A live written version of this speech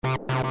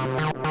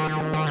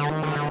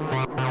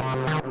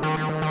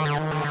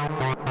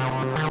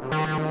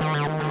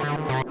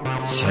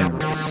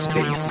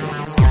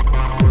TerraSpaces.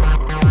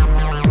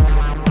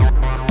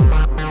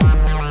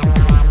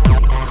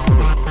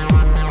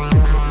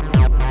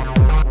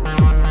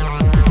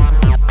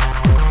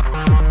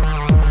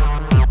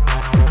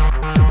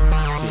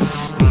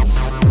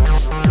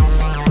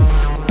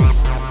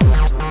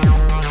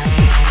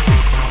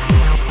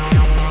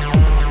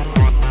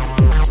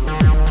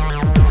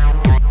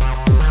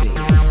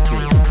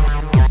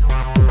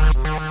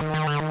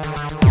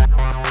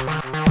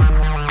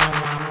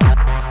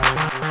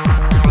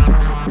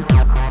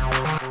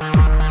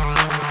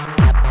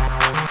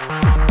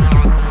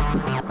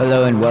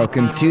 Hello and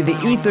welcome to The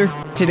Ether.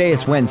 Today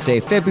is Wednesday,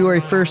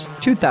 February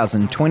 1st,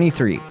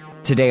 2023.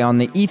 Today on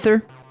The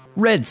Ether,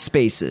 Red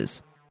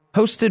Spaces.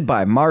 Hosted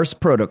by Mars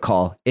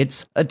Protocol,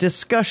 it's a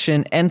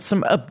discussion and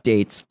some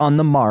updates on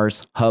the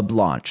Mars Hub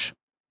launch.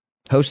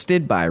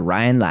 Hosted by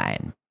Ryan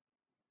Lyon.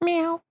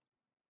 Meow.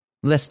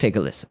 Let's take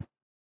a listen.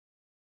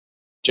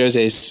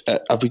 Jose,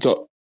 have we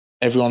got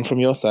everyone from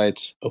your side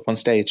up on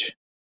stage?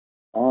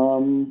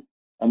 I'm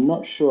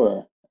not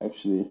sure,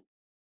 actually.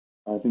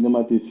 I think there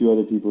might be a few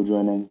other people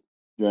joining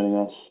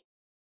us.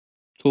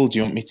 Cool. Do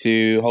you want me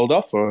to hold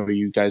off, or are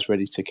you guys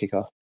ready to kick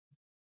off?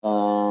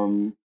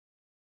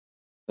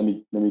 Let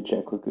me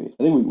check quickly.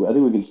 I think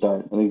we can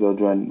start. I think they'll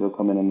join. They'll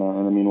come in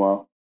the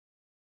meanwhile.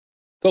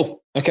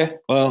 Cool. Okay.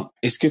 Well,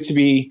 it's good to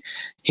be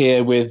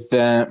here with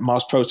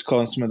Mars Protocol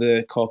and some of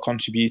the core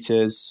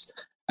contributors.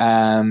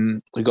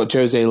 We've got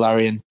Jose,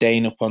 Larry, and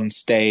Dane up on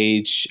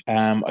stage.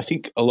 I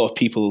think a lot of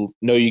people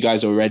know you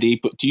guys already,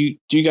 but do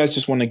you guys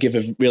just want to give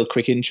a real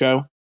quick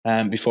intro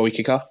before we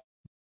kick off?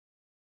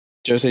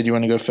 Jose, do you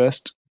want to go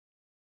first?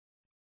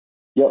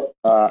 Yep.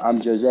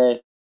 I'm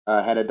Jose,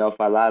 head of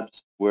Delphi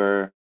Labs.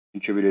 We're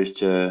contributors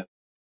to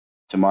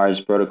Mars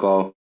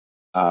Protocol.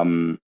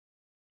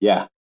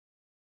 Yeah.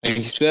 Thank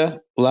you,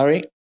 sir.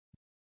 Larry?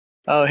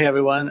 Oh, hey,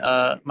 everyone.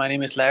 My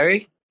name is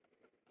Larry.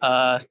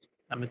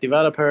 I'm a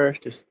developer,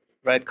 just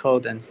write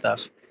code and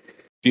stuff.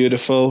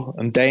 Beautiful.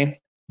 And Dane?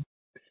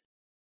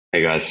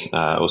 Hey guys,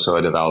 also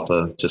a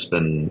developer, just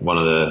been one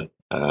of the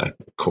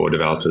core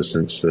developers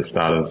since the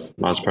start of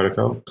Mars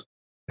Protocol,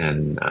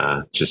 and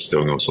just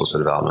doing all sorts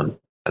of development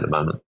at the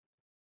moment.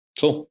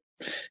 Cool.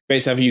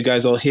 Great to have you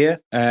guys all here.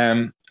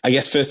 I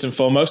guess first and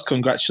foremost,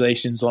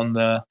 congratulations on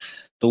the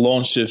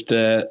launch of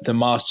the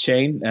Mars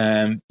chain.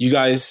 You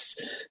guys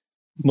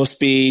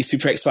must be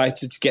super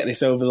excited to get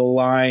this over the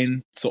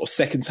line, sort of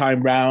second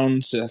time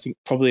round. So I think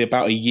probably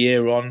about a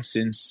year on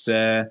since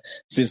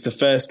the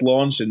first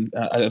launch, and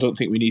I don't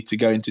think we need to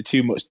go into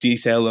too much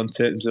detail in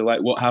terms of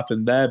like what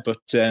happened there. But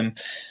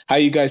how are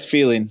you guys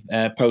feeling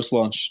post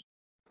launch?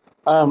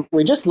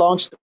 We just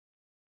launched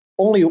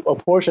only a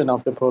portion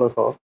of the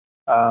protocol.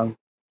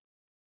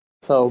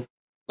 So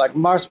like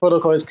Mars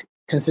Protocol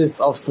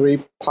consists of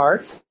three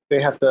parts. We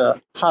have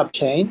the hub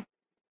chain,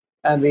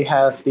 and we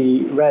have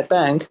the Red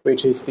Bank,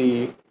 which is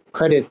the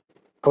credit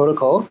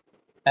protocol,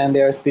 and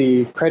there's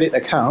the credit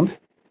account.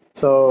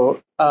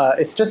 So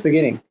it's just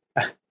beginning.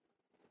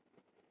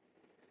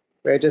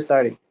 We're just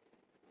starting.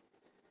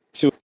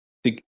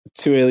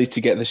 Too early to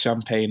get the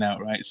champagne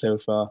out, right, so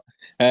far.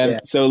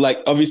 Yeah. So,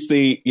 like,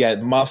 obviously, yeah,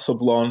 Mars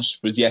Hub launch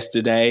was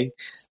yesterday.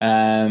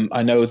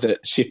 I know that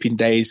shipping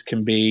days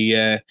can be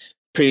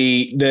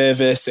pretty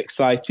nervous,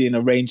 exciting, a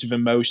range of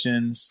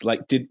emotions.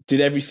 Like, did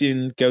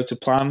everything go to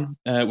plan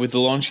with the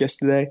launch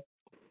yesterday?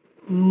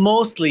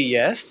 Mostly,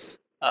 yes.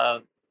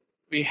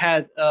 We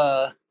had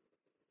a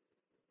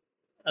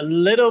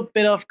little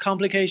bit of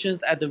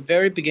complications at the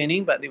very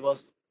beginning, but it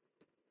was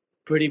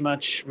pretty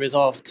much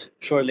resolved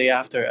shortly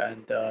after,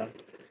 and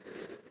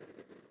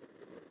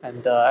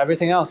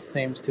everything else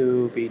seems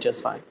to be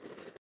just fine.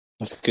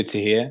 That's good to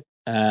hear.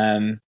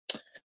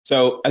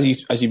 So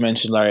as you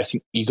mentioned, Larry, I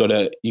think you got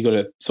a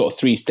sort of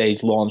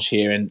 3-stage launch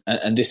here,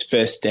 and this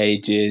first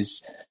stage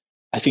is,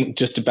 I think,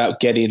 just about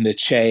getting the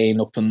chain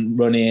up and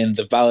running,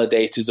 the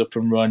validators up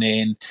and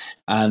running,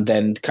 and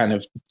then kind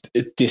of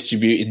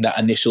distributing that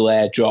initial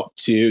airdrop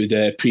to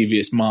the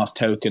previous Mars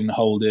token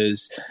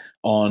holders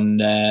on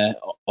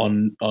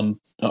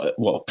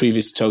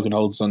previous token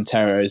holders on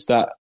Terra. Is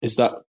that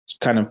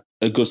kind of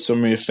a good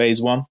summary of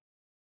phase one?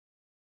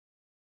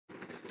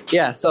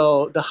 Yeah,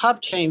 so the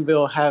hub chain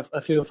will have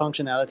a few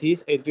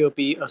functionalities. It will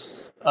be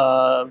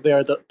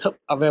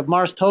where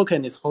Mars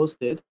token is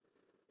hosted.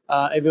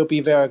 It will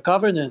be where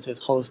governance is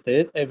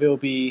hosted. It will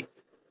be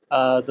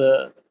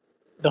the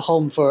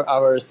home for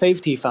our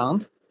safety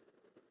fund,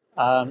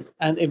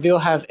 and it will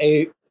have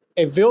it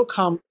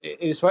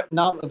is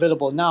not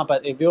available now,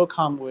 but it will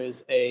come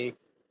with a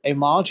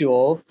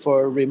module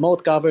for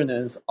remote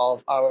governance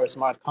of our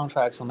smart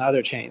contracts on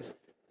other chains.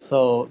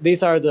 So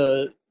these are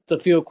the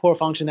few core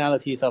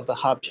functionalities of the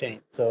hub chain.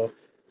 So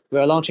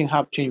we're launching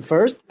hub chain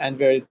first, and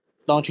we're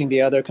launching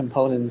the other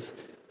components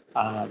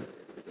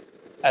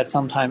at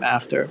some time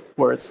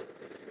afterwards.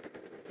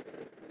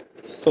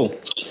 Cool.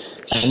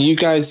 And you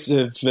guys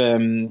have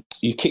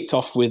you kicked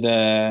off with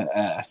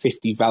a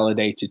 50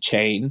 validator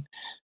chain.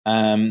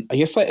 I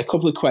guess like a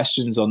couple of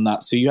questions on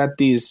that. So you had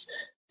these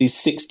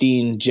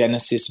 16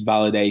 Genesis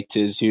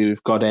validators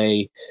who've got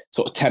a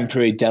sort of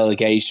temporary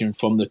delegation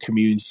from the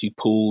community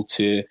pool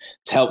to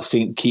help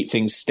keep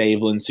things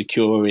stable and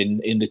secure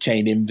in the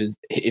chain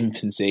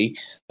infancy.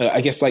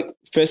 I guess like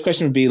first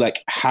question would be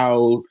like,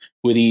 how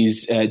were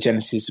these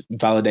Genesis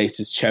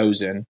validators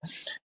chosen?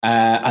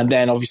 And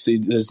then obviously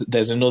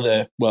there's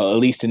another, well, at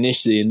least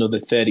initially another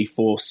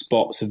 34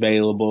 spots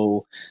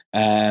available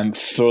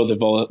for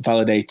the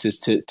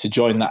validators to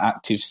join that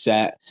active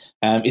set.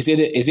 Is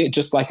it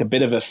just like a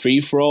bit of a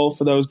free for all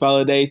for those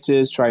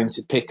validators trying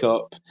to pick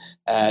up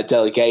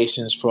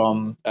delegations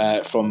from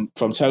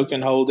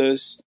token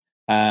holders?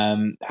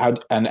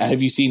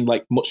 Have you seen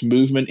like much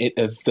movement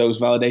of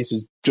those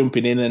validators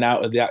jumping in and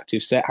out of the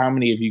active set? How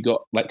many have you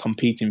got like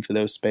competing for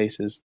those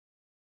spaces?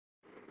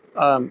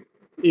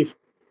 If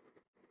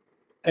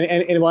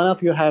any one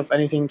of you have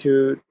anything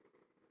to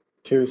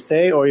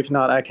say, or if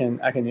not, I can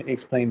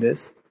explain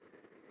this.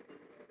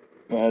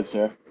 Go ahead,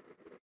 sir.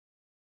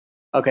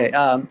 Okay.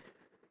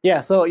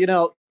 Yeah. So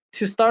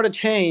to start a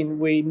chain,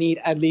 we need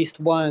at least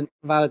one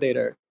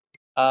validator.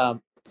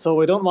 So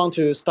we don't want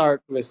to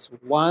start with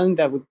one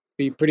that would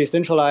be pretty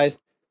centralized.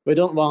 We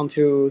don't want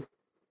to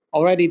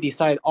already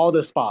decide all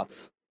the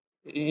spots.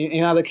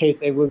 In other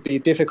case, it would be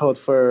difficult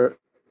for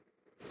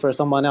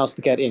someone else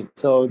to get in.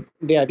 So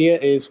the idea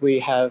is we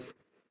have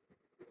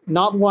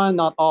not one,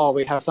 not all.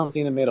 We have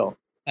something in the middle,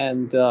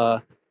 and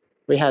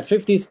we had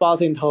 50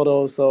 spots in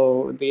total.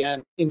 So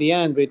in the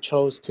end, we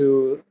chose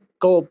to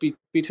go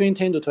between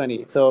 10 to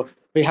 20. So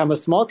we have a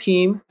small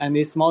team, and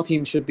this small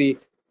team should be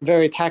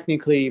very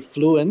technically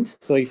fluent.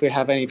 So if we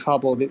have any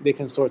trouble, they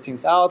can sort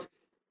things out,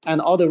 and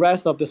all the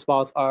rest of the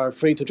spots are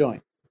free to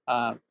join.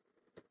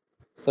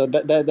 So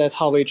that's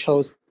how we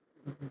chose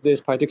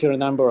this particular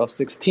number of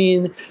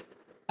 16.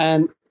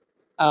 And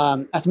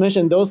as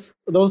mentioned, those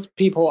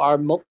people are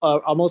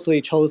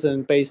mostly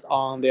chosen based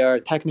on their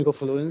technical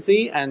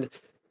fluency. And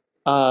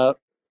one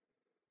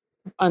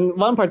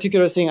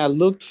particular thing I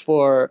looked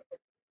for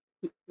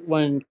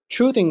when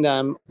choosing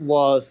them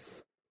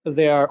was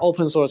their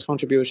open source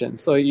contributions.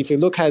 So if you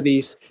look at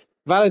these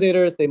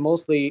validators,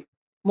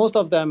 most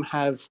of them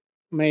have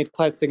made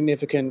quite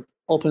significant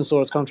open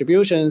source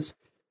contributions,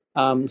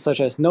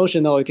 such as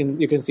Notional.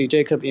 You can see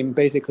Jacob in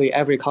basically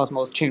every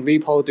Cosmos chain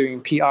repo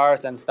doing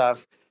PRs and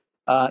stuff.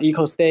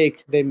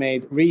 EcoStake, they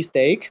made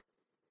Restake.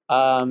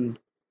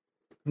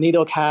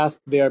 Needlecast,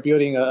 they are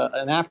building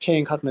an app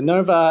chain called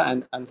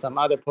Minerva and some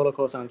other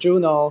protocols on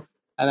Juno,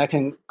 and I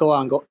can go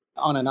on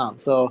and on.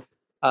 So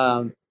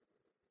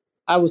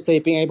I would say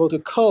being able to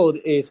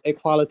code is a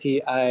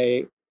quality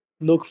I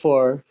look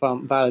for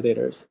from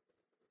validators.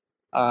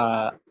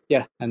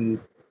 Yeah, and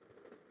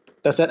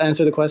does that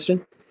answer the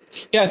question?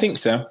 Yeah, I think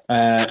so.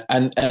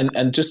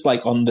 And just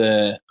like on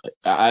the,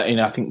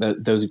 I think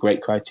that those are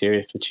great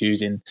criteria for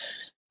choosing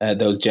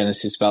those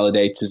Genesis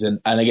validators, and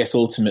I guess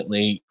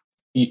ultimately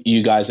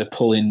you guys are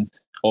pulling,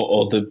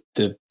 or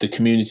the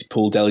community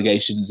pool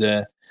delegations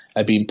are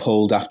being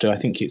pulled after, I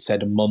think it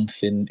said a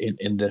month in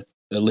the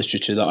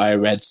literature that I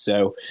read.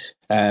 So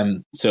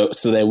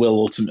they will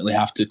ultimately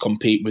have to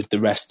compete with the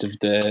rest of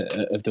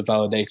the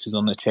validators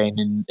on the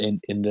chain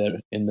in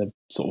the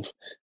sort of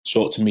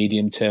short to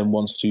medium term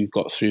once you've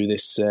got through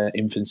this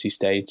infancy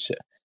stage.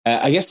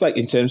 I guess like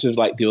in terms of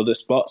like the other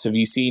spots, have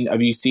you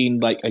seen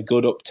like a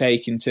good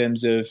uptake in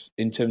terms of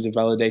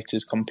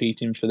validators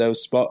competing for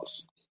those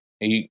spots?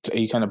 Are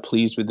you kind of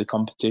pleased with the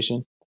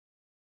competition?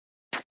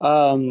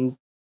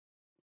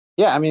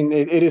 Yeah, I mean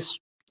it is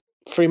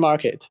free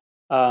market.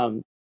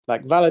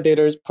 Like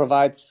validators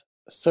provides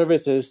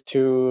services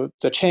to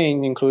the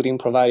chain, including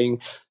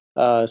providing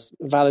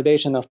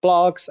validation of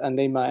blocks, and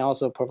they might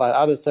also provide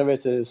other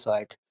services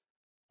like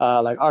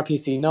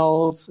RPC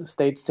nodes,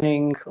 state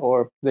sync,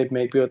 or they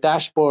may build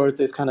dashboards,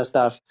 this kind of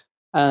stuff.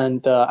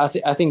 And I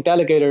think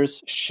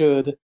delegators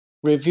should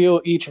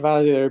review each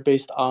validator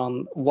based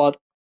on what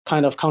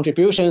kind of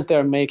contributions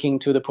they're making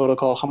to the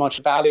protocol, how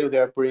much value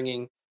they're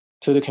bringing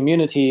to the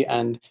community,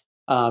 and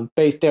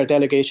base their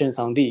delegations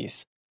on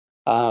these.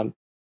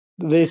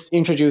 This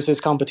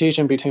introduces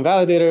competition between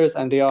validators,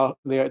 and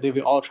they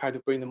will all try to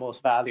bring the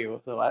most value.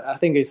 So I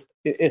think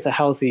it's a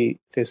healthy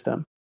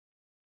system.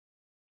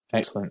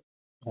 Excellent.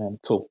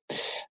 Cool.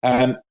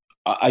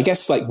 I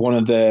guess like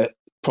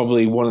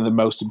probably one of the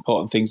most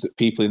important things that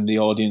people in the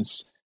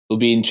audience will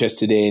be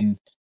interested in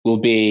will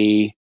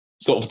be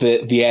sort of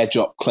the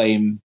airdrop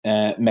claim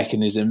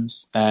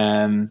mechanisms.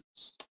 And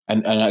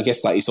I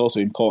guess like it's also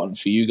important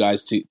for you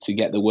guys to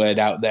get the word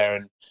out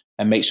there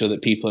and make sure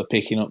that people are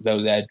picking up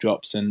those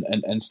airdrops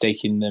and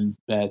staking them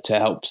to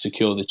help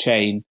secure the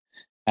chain.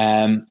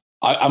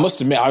 I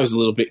must admit I was a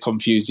little bit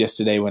confused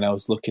yesterday when I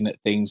was looking at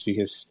things,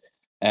 because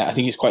I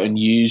think it's quite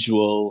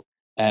unusual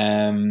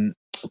to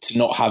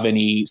not have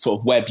any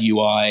sort of web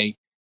UI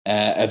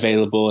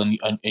available,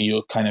 and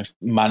you're kind of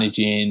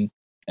managing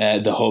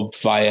the hub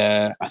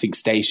via, I think,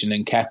 Station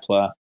and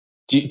Kepler.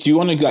 Do you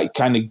want to like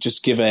kind of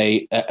just give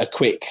a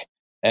quick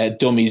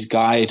dummies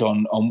guide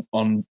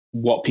on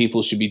what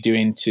people should be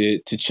doing to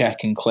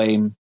check and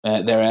claim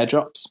their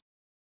airdrops?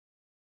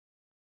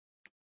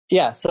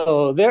 Yeah,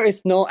 so there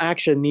is no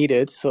action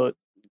needed. So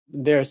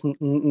there's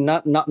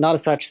not a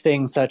such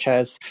thing such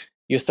as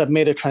you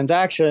submit a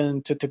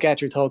transaction to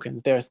get your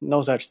tokens. There's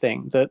no such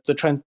thing.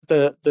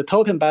 The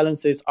token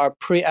balances are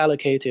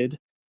pre-allocated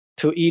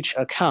to each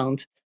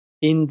account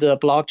in the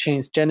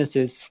blockchain's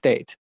genesis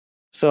state.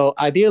 So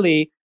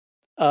ideally,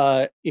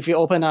 if you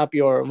open up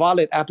your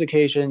wallet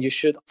application, you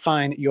should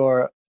find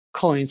your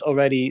coins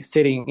already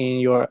sitting in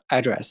your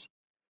address.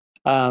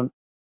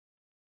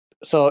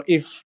 So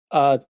if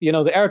the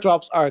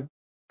airdrops are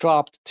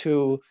dropped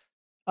to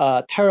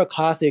Terra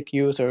Classic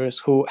users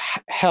who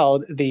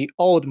held the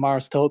old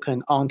Mars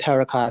token on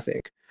Terra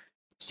Classic.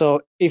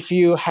 So if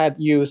you had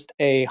used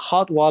a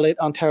hot wallet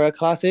on Terra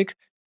Classic,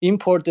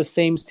 import the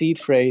same seed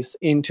phrase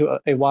into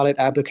a wallet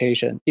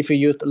application. If you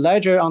used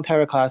Ledger on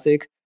Terra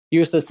Classic,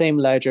 use the same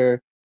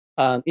Ledger,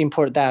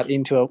 import that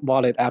into a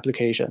wallet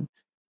application.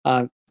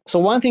 So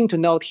one thing to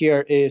note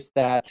here is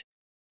that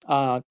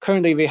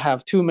currently we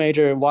have two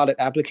major wallet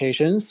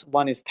applications.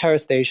 One is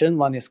TerraStation,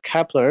 one is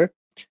Kepler.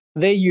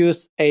 They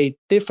use a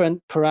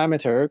different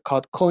parameter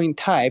called coin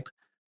type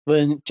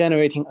when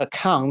generating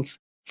accounts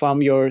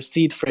from your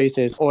seed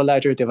phrases or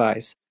ledger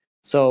device.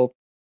 So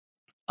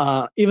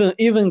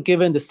even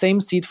given the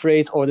same seed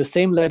phrase or the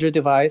same ledger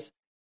device,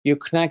 you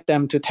connect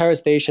them to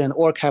TerraStation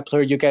or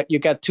Kepler, you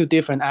get two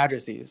different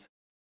addresses.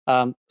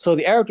 So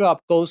the airdrop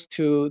goes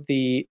to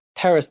the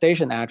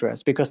TerraStation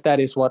address because that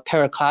is what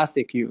Terra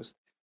Classic used.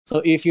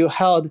 So if you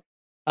held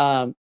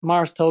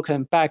Mars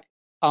token back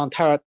on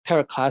Terra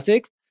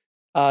Classic,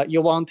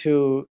 you want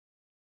to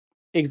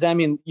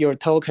examine your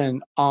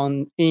token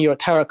in your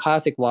Terra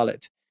Classic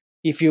wallet.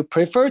 If you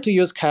prefer to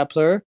use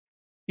Kepler,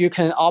 you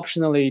can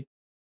optionally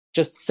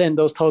just send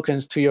those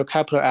tokens to your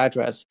Kepler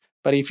address.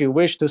 But if you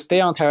wish to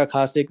stay on Terra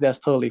Classic, that's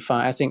totally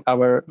fine. I think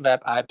our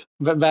web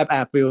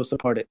app will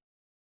support it.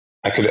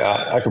 I could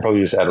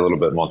probably just add a little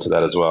bit more to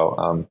that as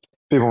well.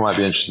 People might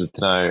be interested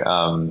to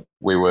know,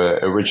 we were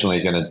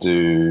originally going to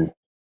do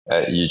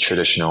a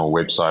traditional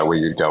website where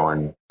you'd go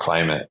and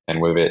claim it.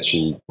 And we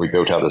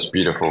built out this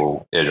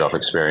beautiful airdrop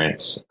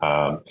experience.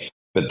 But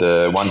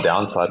the one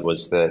downside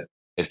was that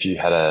if you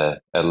had a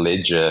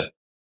ledger,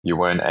 you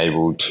weren't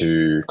able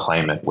to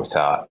claim it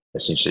without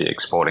essentially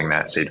exporting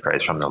that seed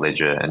phrase from the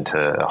ledger into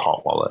a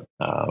hot wallet.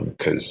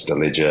 Because the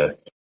ledger,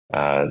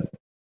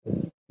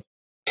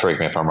 correct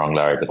me if I'm wrong,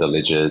 Larry, but the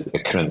ledger,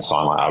 it couldn't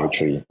sign like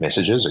arbitrary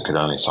messages. It could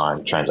only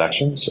sign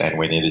transactions. And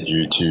we needed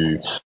you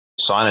to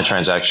sign a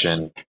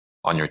transaction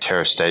on your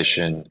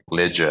TerraStation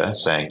ledger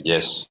saying,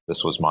 yes,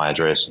 this was my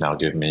address. Now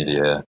give me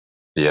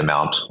the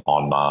amount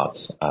on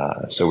Mars.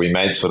 So we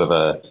made sort of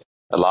a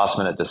last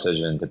minute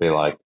decision to be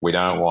like, we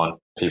don't want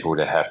people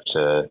to have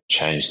to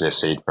change their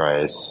seed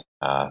phrase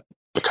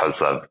because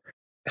they've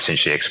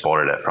essentially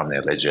exported it from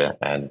their ledger.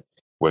 And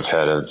we've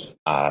heard of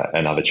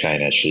another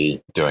chain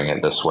actually doing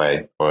it this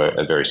way or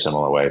a very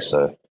similar way.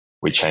 So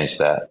we changed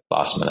that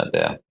last minute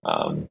there.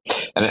 And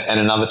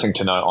another thing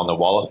to note on the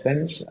wallet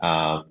things,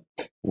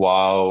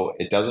 while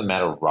it doesn't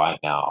matter right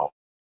now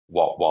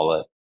what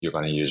wallet you're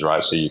going to use,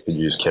 right? So you could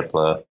use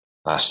Kepler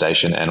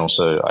Station, and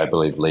also I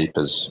believe Leap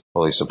is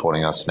fully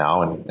supporting us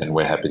now, and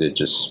we're happy to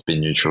just be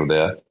neutral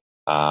there.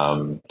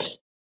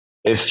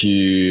 If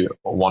you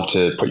want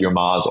to put your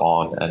Mars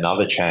on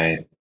another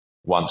chain,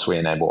 once we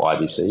enable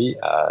IBC,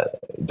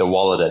 the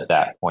wallet at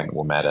that point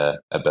will matter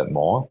a bit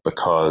more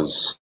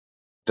because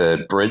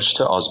the bridge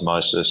to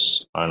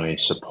Osmosis only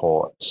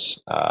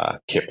supports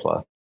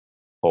Kepler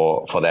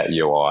for that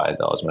UI,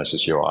 the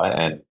Osmosis UI.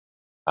 And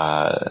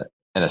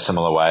in a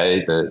similar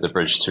way, the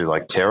bridge to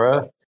like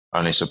Terra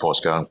only supports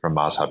going from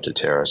Mars Hub to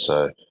Terra.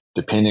 So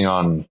depending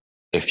on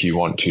if you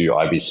want to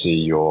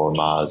IBC your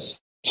Mars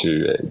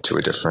to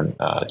a different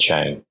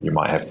chain, you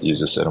might have to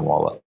use a certain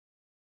wallet.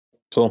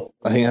 Cool.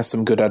 I think that's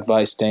some good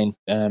advice, Dane.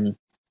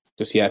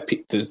 Because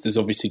there's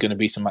obviously going to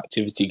be some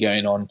activity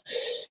going on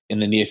in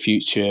the near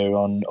future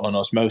on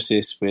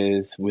Osmosis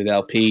with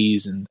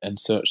LPs and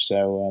such.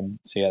 So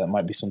yeah, that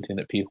might be something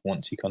that people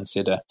want to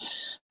consider.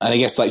 And I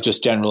guess like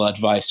just general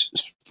advice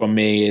from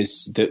me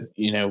is that,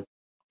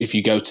 if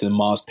you go to the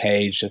Mars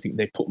page, I think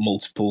they put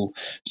multiple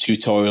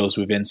tutorials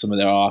within some of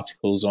their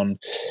articles on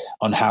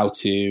how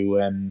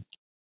to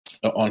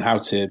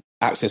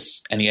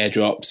access any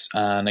airdrops.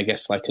 And I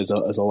guess like as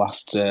a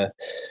last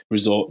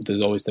resort,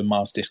 there's always the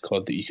Mars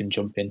Discord that you can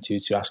jump into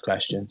to ask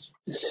questions.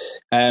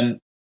 So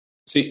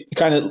it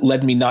kind of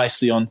led me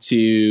nicely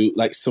onto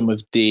like some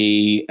of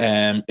the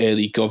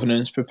early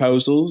governance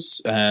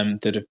proposals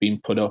that have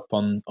been put up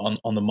on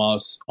the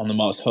Mars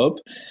Hub.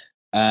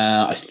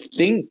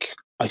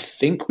 I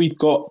think we've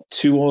got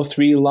 2 or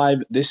 3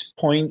 live at this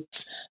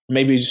point.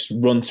 Maybe just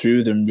run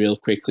through them real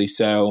quickly.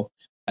 So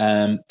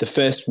the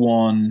first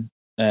one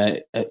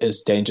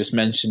as Dane just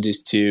mentioned,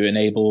 is to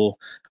enable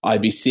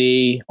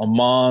IBC on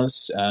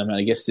Mars. And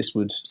I guess this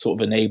would sort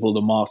of enable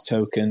the Mars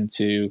token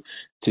to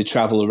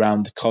travel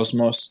around the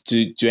cosmos.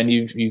 Do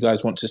any of you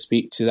guys want to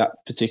speak to that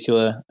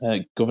particular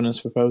governance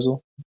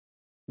proposal?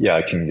 Yeah,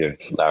 I can give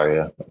Larry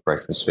a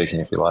break from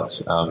speaking if he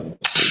likes.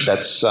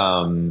 That's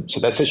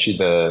actually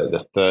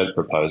the third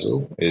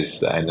proposal, is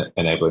the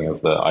enabling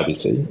of the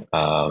IBC.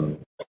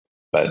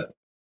 But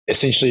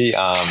essentially,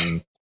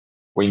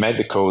 we made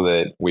the call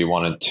that we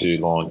wanted to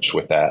launch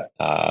with that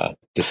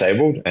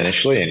disabled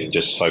initially, and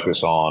just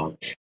focus on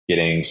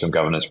getting some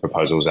governance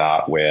proposals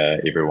out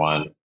where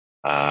everyone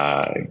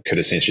could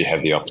essentially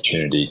have the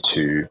opportunity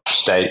to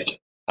stake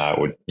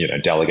or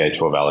delegate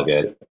to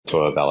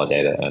a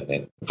validator and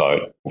then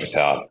vote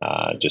without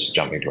just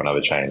jumping to another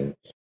chain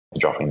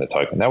and dropping the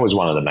token. That was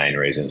one of the main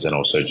reasons, and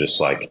also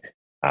just like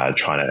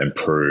trying to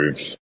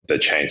improve the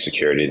chain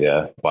security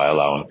there by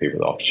allowing people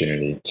the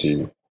opportunity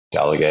to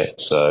delegate.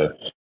 So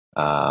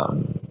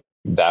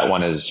that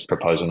one is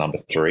proposal number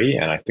 3,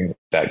 and I think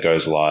that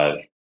goes live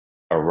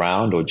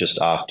around or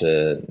just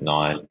after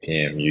 9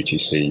 p.m.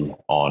 UTC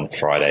on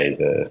Friday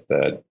the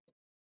 3rd.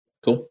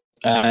 Cool.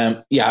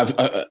 I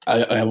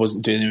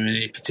wasn't doing them in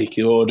any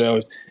particular order.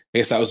 I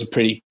guess that was a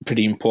pretty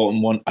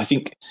important one. I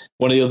think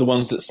one of the other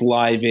ones that's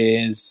live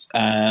is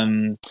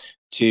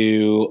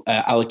to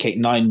allocate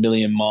 9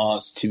 million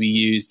Mars to be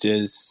used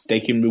as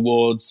staking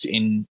rewards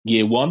in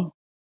year 1.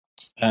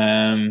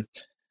 I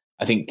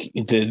think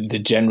the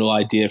general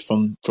idea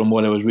from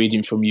what I was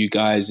reading from you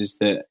guys is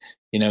that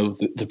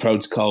the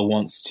protocol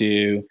wants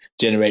to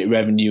generate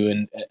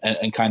revenue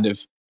and kind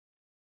of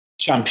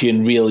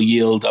champion real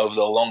yield over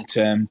the long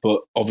term,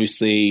 but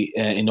obviously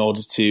in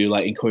order to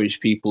encourage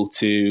people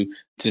to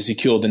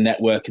secure the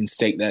network and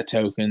stake their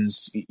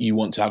tokens, you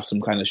want to have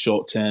some kind of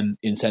short-term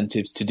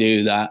incentives to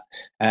do that.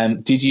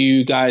 Did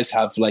you guys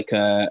have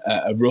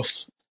a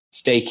rough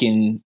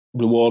staking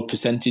reward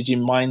percentage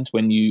in mind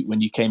when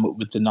you came up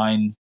with the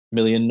 9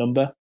 million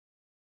number?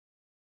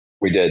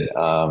 We did.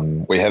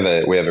 We have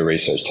a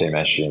research team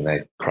actually, and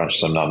they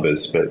crunched some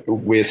numbers, but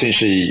we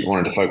essentially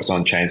wanted to focus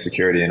on chain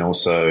security and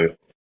also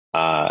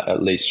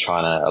at least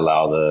trying to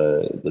allow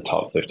the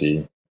top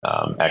 50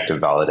 active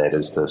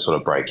validators to sort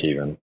of break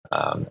even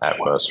at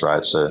worst,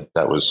 right? So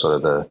that was sort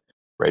of the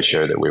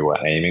ratio that we were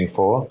aiming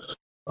for.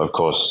 Of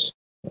course,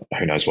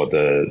 who knows what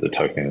the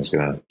token is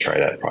going to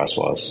trade at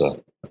price-wise,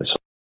 so it's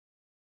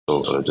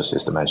all sort of just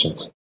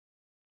estimations.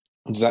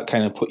 Does that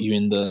kind of put you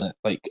in the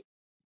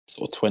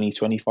sort of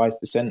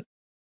 20-25%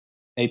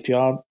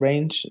 APR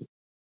range?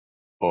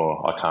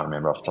 Or I can't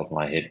remember off the top of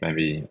my head.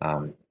 Maybe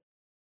I'm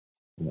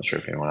not sure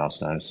if anyone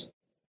else knows.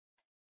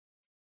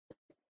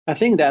 I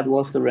think that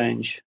was the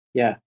range.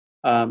 Yeah,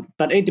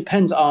 but it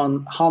depends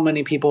on how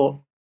many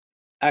people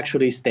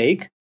actually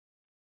stake,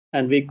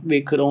 and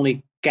we could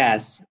only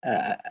guess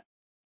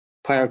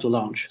prior to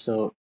launch.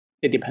 So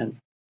it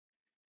depends.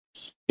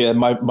 Yeah,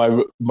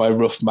 my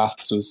rough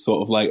maths was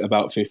sort of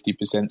about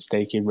 50%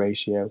 staking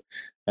ratio,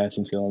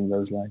 something along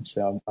those lines.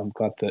 So I'm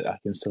glad that I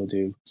can still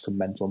do some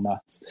mental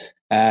maths.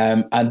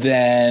 And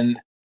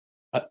then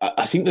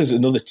I think there's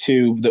another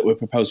 2 that were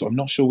proposed. I'm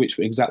not sure which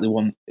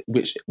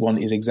one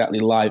is exactly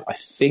live. I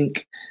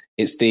think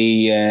it's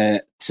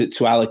the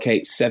to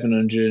allocate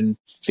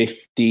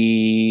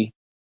 750.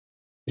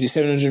 Is it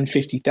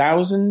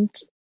 750,000?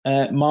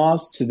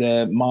 Mars to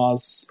the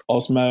Mars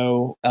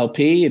Osmo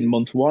LP in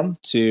month 1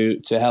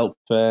 to help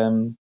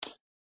to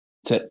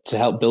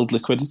help build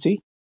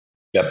liquidity.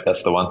 Yep,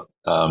 that's the one.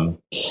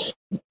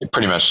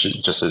 Pretty much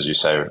just as you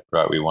say,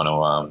 right? We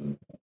want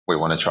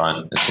to try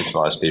and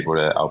incentivize people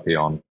to LP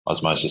on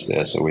Osmosis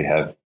there, so we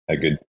have a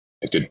good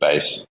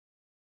base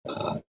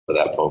for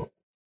that pool.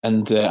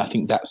 And I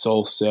think that's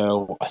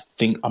also,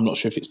 I'm not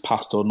sure if it's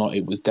passed or not.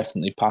 It was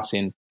definitely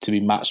passing to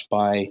be matched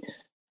by,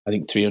 I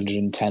think,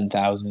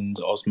 310,000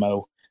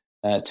 Osmo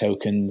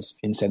tokens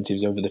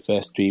incentives over the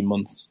first 3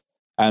 months.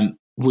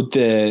 Would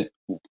the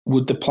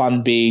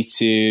plan be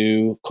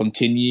to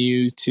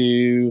continue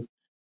to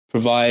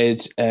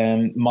provide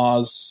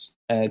Mars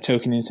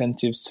token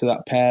incentives to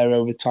that pair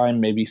over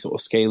time, maybe sort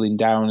of scaling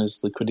down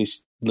as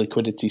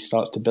liquidity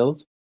starts to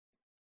build?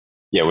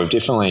 Yeah, we've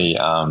definitely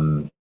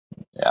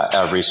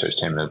our research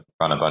team have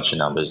run a bunch of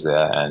numbers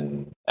there,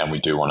 and we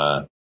do want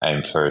to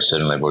aim for a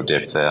certain level of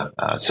depth there.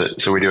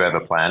 So we do have a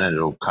plan, and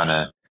it'll kind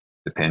of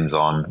depends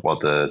on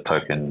what the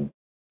token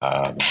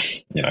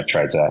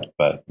trades at.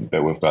 But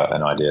we've got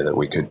an idea that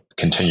we could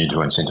continue to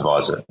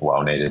incentivize it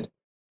while needed.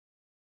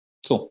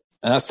 Cool.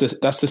 And that's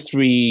the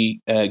 3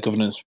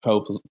 governance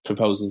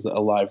proposals that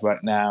are live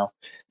right now.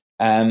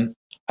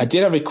 I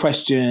did have a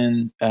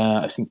question.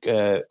 I think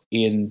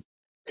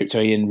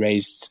Crypto Ian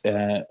raised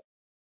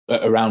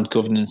around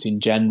governance in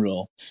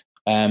general.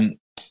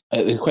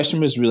 The question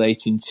was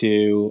relating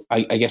to,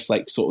 I guess,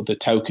 sort of the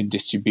token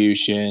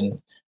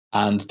distribution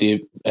and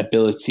the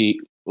ability,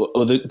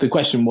 or the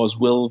question was,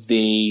 will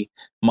the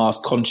Mars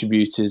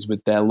contributors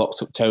with their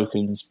locked up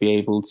tokens be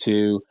able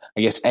to,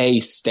 I guess, A,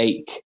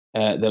 stake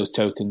those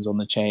tokens on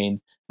the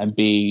chain, and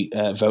B,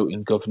 vote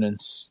in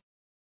governance?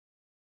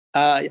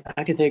 I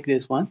can take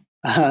this one.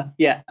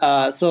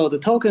 So the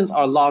tokens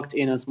are locked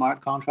in a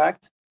smart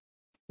contract.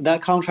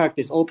 That contract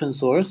is open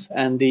source,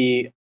 and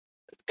the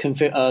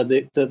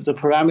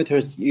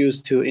parameters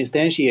used to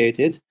instantiate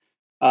it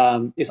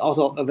is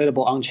also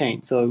available on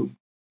chain. So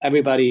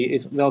everybody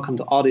is welcome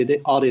to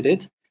audit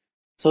it.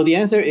 So the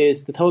answer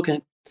is the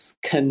tokens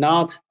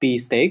cannot be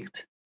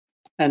staked,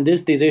 and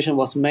this decision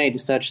was made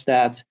such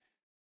that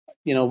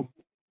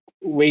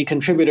we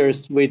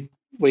contributors we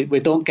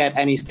don't get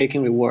any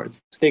staking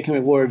rewards. Staking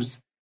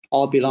rewards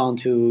all belong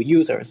to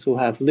users who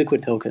have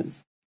liquid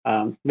tokens.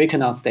 We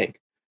cannot stake,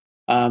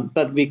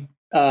 but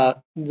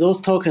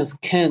those tokens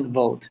can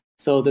vote.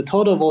 So the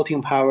total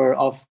voting power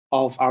of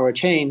our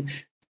chain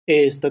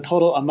is the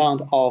total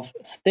amount of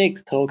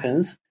staked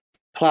tokens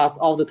plus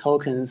all the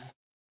tokens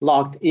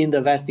locked in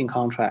the vesting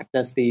contract.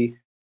 That's the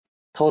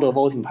total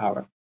voting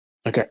power.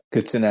 Okay,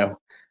 good to know.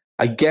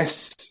 I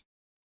guess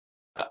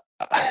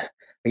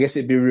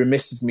it'd be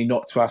remiss of me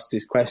not to ask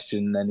this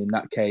question. Then, in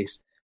that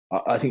case,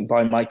 I think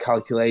by my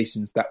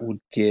calculations, that would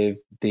give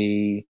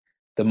the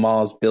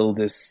Mars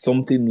builders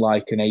something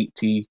like an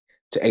 80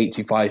 to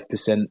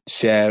 85%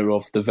 share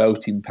of the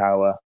voting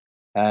power.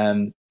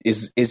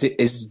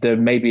 Is there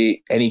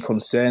maybe any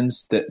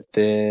concerns that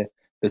the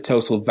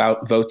total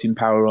voting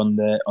power on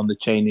the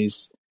chain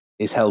is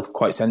held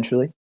quite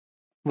centrally?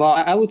 Well,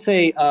 I would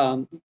say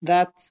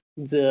that's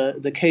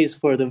the case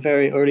for the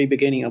very early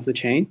beginning of the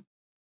chain.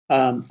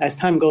 As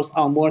time goes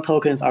on, more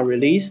tokens are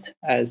released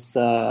as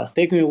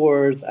staking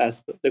rewards,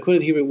 as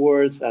liquidity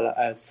rewards,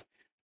 as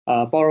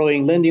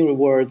borrowing, lending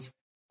rewards.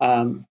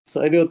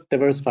 So it will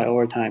diversify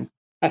over time.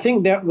 I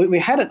think we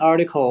had an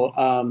article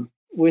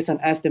with an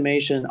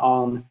estimation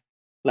on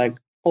like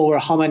over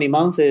how many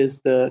months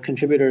the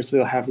contributors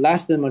will have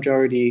less than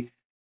majority.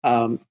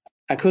 I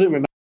couldn't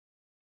remember.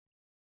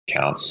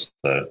 Counts.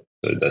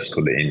 That's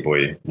called the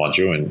Envoy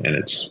module, and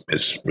it's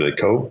really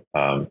cool.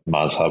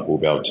 Mars Hub will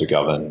be able to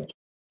govern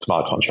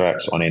smart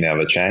contracts on any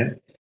other chain.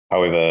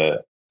 However,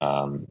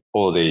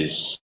 all of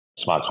these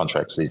smart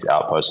contracts, these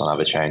outposts on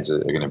other chains are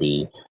going to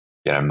be,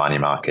 money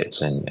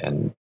markets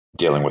and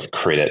dealing with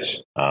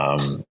credit.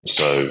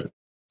 So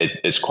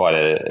it's quite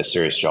a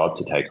serious job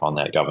to take on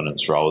that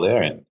governance role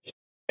there. And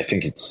I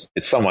think it's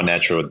somewhat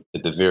natural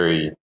at the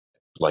very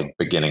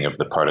beginning of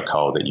the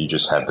protocol that you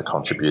just have the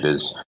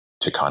contributors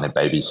to kind of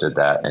babysit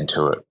that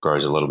until it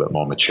grows a little bit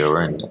more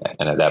mature. And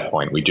at that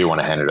point, we do want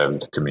to hand it over to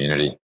the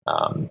community.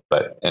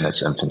 But in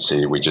its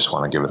infancy, we just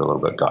want to give it a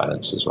little bit of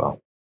guidance as well.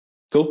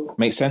 Cool.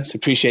 Makes sense.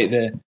 Appreciate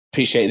the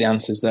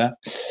answers there.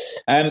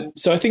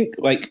 So I think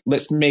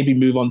let's maybe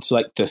move on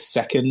to the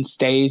second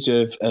stage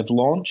of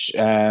launch.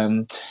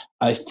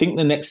 I think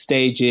the next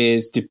stage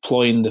is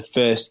deploying the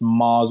first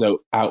Mars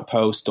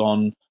outpost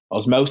on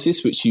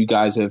Osmosis, which you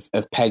guys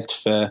have pegged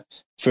for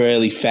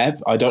early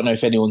Feb. I don't know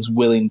if anyone's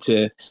willing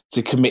to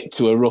commit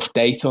to a rough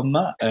date on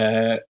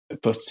that,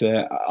 but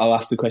I'll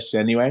ask the question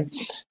anyway.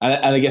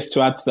 And I guess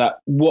to add to that,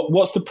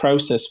 what's the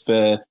process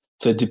for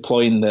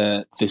deploying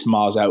this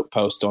Mars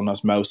outpost on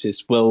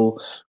Osmosis? Will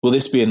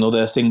this be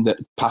another thing that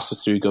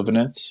passes through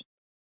governance?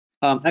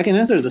 I can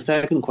answer the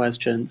second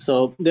question.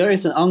 So there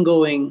is an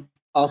ongoing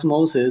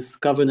Osmosis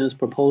governance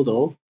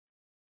proposal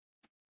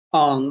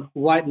on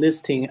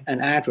whitelisting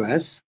an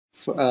address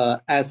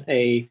as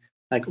a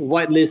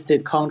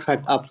whitelisted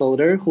contract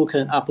uploader who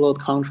can upload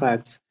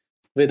contracts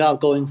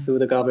without going through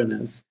the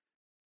governance.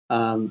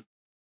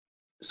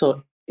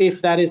 So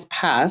if that is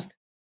passed,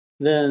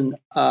 then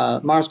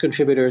Mars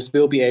contributors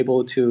will be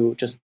able to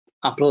just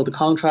upload the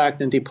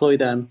contract and deploy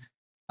them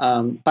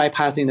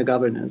bypassing the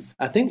governance.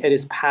 I think it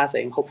is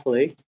passing,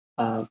 hopefully.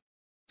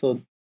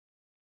 So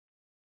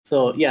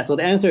the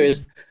answer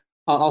is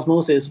on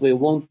Osmosis, we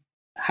won't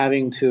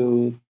having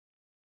to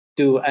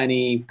do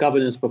any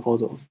governance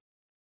proposals.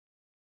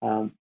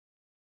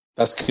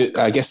 That's good.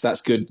 I guess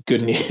that's good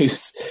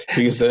news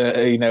because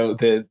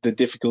the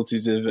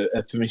difficulties of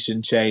a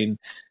permission chain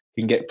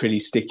can get pretty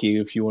sticky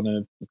if you want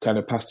to kind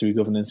of pass through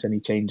governance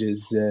any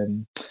changes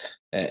to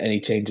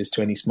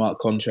any smart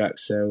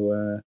contracts.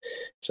 So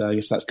I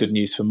guess that's good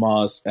news for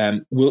Mars.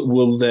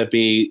 Will there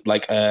be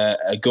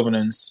a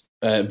governance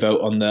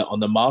vote on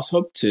the Mars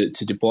Hub to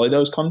deploy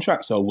those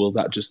contracts, or will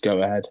that just go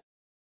ahead?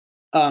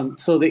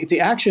 So the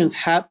actions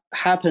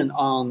happen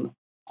on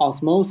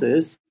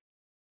Osmosis.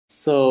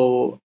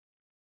 So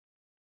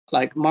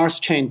Mars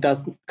chain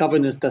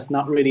governance does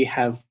not really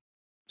have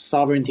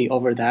sovereignty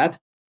over that.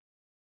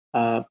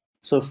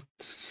 So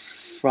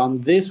from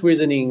this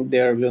reasoning,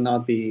 there will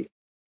not be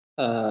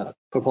a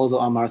proposal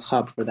on Mars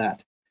Hub for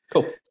that.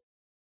 Cool.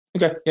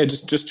 Okay. Yeah,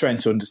 just trying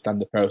to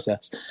understand the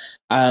process.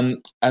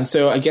 And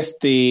so I guess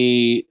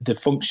the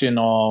function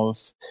of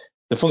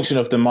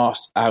the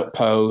Mars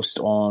outpost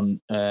on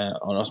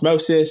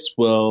Osmosis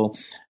will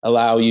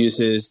allow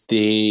users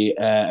the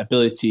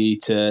ability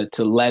to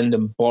lend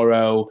and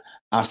borrow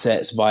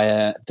assets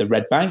via the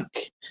Red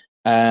Bank.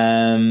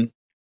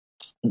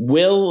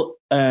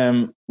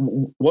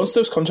 Once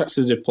those contracts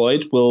are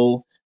deployed,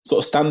 will sort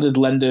of standard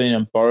lending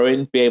and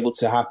borrowing be able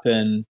to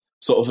happen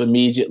sort of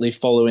immediately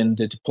following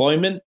the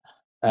deployment,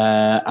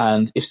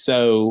 And if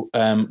so,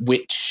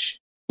 which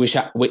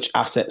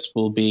assets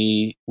will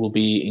be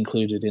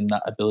included in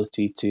that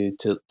ability to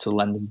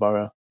lend and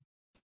borrow?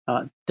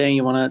 Dan,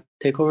 you want to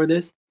take over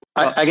this?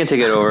 I can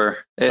take it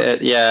over.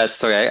 Yeah,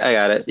 it's okay. I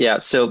got it. Yeah.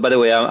 So, by the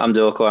way, I'm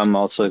Doko. I'm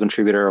also a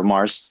contributor of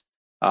Mars.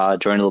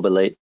 Joined a little bit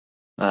late.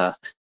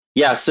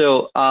 Yeah.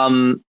 So,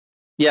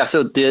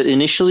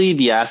 initially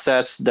the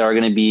assets that are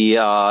going to be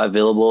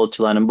available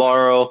to lend and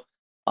borrow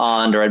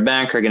on the Red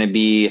Bank are going to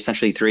be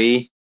essentially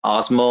three: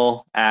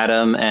 Osmo,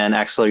 Atom, and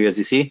Axelar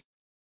USDC.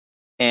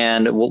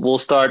 And we'll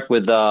start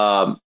with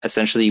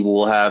essentially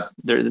we'll have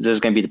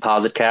there's going to be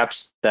deposit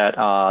caps that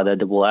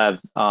we'll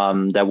have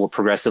that will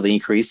progressively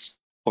increase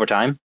over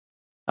time.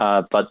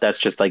 But that's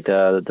just like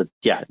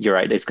you're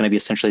right. It's going to be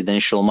essentially the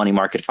initial money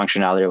market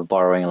functionality of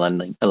borrowing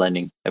and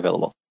lending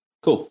available.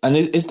 Cool. And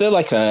is there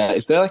like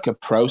a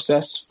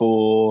process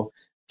for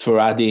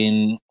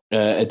adding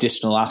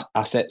additional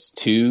assets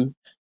to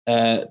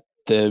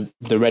the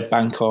Red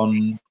Bank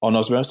on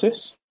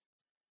Osmosis?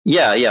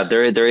 Yeah.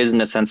 There is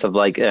in a sense of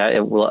like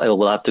it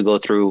will have to go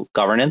through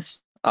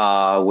governance,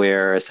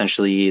 where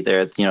essentially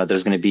there's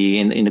going to be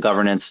in the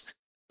governance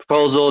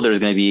proposal, there's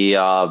going to be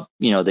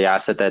the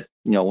asset that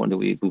we want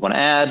to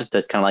add,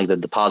 that kind of like the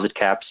deposit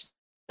caps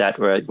that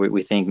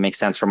we think makes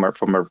sense from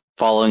our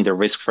following the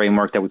risk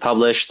framework that we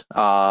published,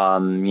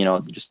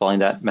 just following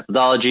that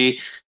methodology,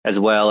 as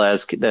well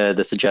as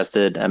the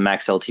suggested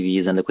max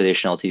LTVs and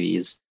liquidation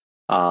LTVs,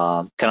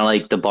 kind of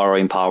like the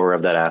borrowing power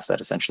of that asset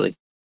essentially.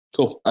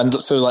 Cool. And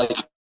so, like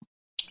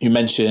you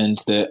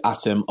mentioned, the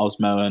Atom,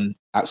 Osmo, and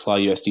Axelar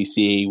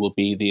USDC will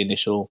be the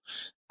initial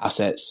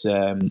assets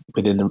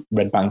within the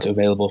Red Bank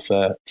available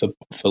for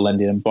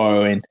lending and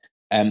borrowing.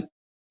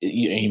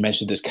 You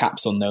mentioned there's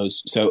caps on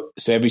those. So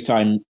every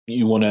time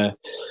you want to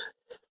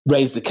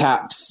raise the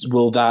caps,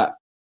 will that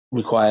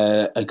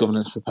require a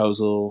governance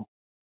proposal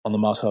on the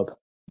Mars Hub?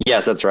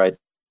 Yes, that's right.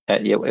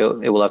 It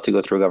will have to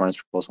go through a governance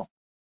proposal.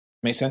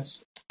 Makes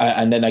sense.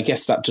 And then I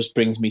guess that just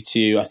brings me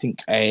to, I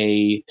think,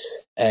 a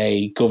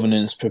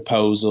governance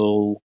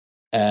proposal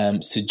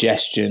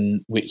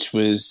suggestion, which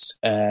was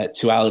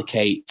to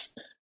allocate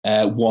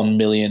 1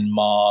 million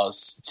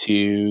Mars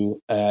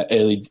to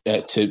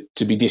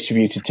to be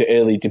distributed to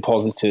early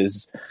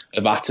depositors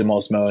of Atom,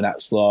 Osmo, and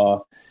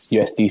Axelar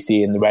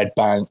USDC in the Red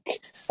Bank.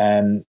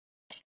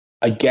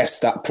 I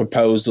guess that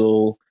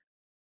proposal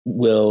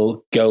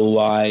will go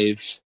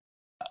live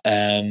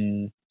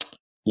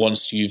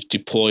once you've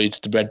deployed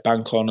the Red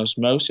Bank on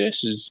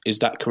Osmosis. Is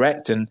that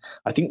correct? And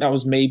I think that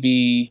was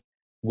maybe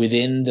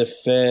within the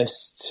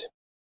first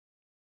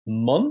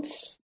month.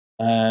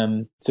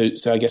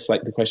 So I guess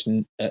like the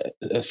question,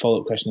 a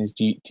follow-up question is,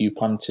 do you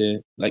plan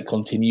to like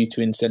continue to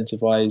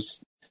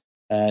incentivize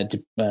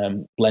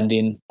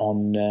lending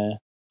on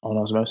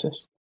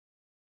Osmosis?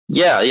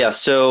 Yeah.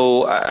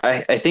 So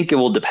I think it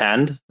will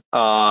depend.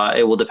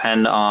 It will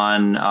depend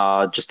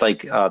on just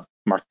like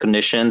market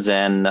conditions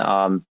and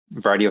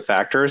variety of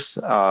factors.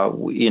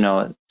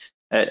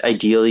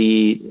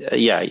 Ideally,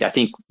 I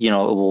think it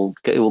will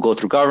go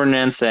through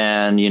governance,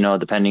 and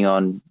depending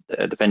on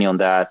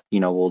that,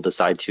 we'll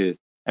decide to.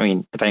 I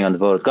mean, depending on the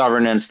vote of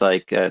governance,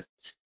 like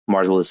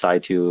Mars will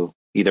decide to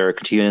either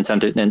continue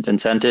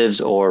incentives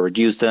or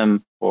reduce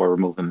them or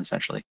remove them,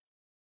 essentially.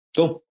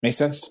 Cool, makes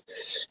sense.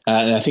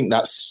 And I think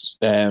that's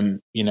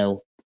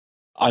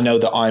I know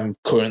that I'm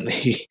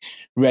currently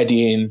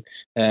readying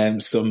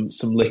some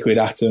liquid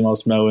Atom,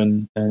 Osmo,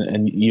 and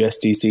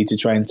USDC to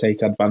try and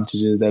take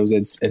advantage of those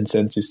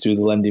incentives through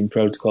the lending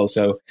protocol.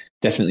 So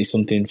definitely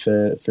something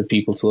for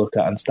people to look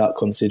at and start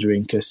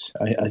considering, because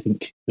I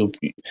think you'll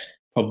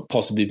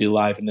possibly be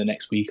live in the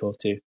next week or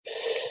two.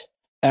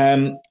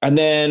 And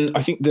then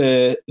I think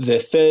the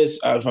third,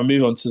 if I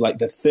move on to like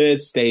the third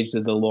stage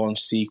of the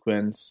launch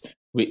sequence,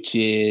 which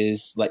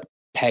is like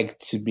pegged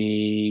to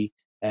be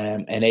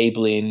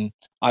enabling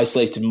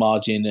isolated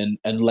margin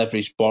and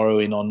leveraged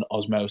borrowing on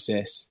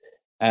Osmosis.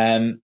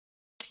 Do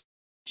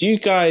you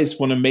guys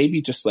want to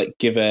maybe just like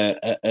give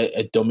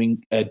a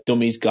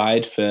dummy's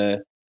guide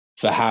for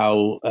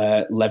how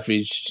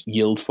leveraged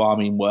yield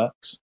farming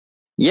works?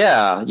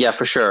 Yeah,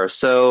 for sure.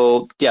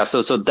 So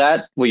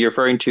that what you're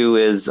referring to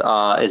is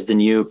the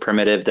new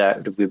primitive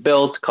that we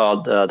built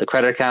called the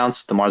credit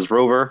accounts, the Mars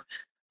Rover,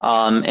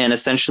 and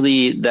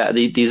essentially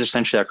these are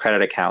essentially our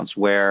credit accounts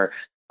where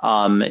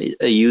a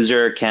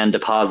user can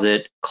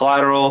deposit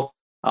collateral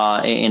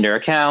in their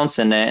accounts,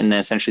 and then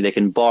essentially they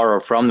can borrow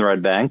from the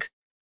Red Bank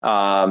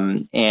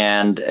and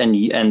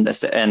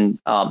against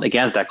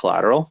that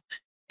collateral,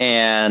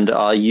 and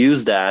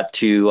use that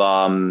to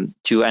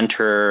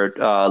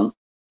enter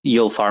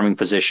yield farming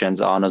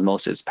positions on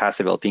Osmosis,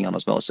 passive LPing on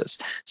Osmosis.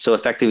 So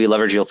effectively,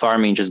 leverage yield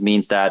farming just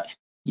means that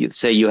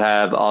you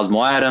have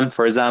Osmo Atom,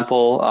 for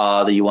example,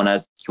 that you want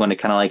to kind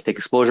of like take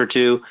exposure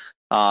to.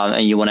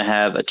 And you want to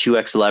have a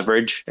 2x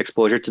leverage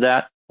exposure to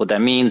that. What that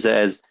means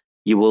is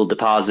you will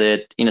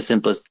deposit, in a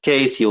simplest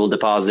case, you will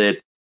deposit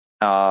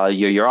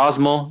your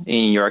Osmo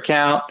in your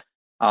account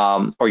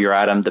or your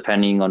Atom,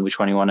 depending on which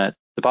one you want to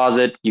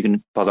deposit. You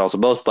can deposit also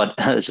both, but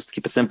just to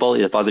keep it simple,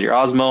 you deposit your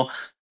Osmo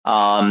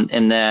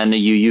and then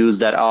you use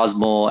that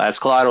Osmo as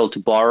collateral to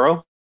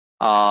borrow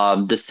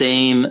the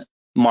same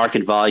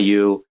market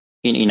value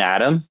in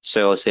Atom.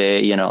 So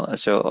say,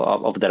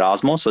 of that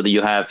Osmo, so that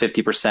you have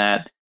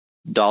 50%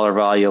 dollar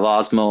value of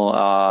Osmo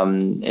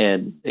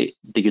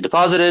that you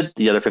deposited,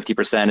 the other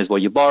 50% is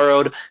what you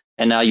borrowed,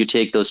 and now you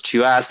take those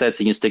two assets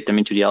and you stick them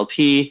into the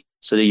LP,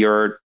 so that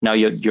your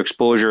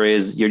exposure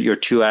is you have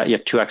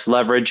 2x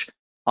leverage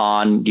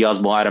on the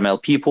Osmo Atom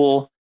LP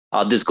pool.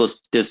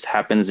 This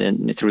happens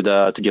through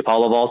the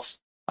Apollo vaults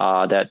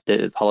that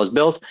the Apollo is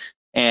built.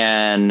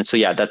 And so,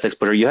 that's the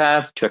exposure you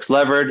have, 2x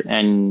levered.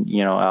 And,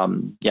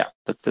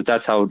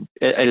 that's how,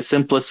 at its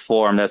simplest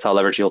form, that's how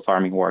leverage yield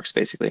farming works,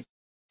 basically.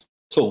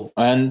 Cool.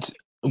 And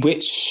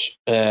which,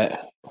 I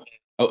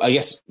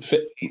guess,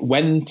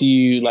 when do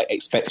you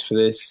expect for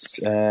this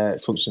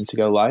function to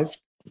go live,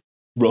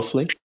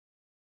 roughly?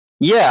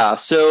 Yeah,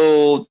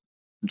 so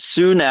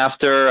soon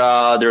after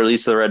the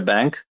release of the Red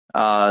Bank.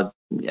 I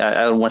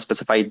don't want to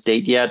specify a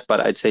date yet,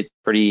 but I'd say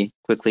pretty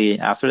quickly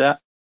after that.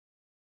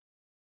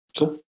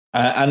 Cool.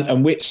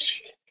 And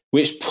which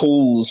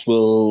pools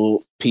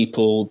will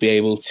people be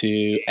able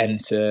to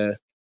enter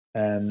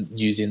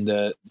using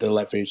the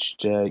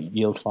leveraged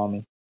yield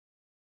farming?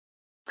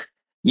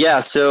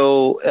 Yeah,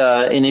 so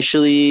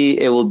initially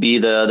it will be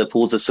the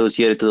pools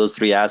associated to those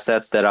three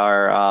assets that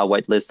are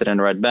whitelisted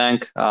in Red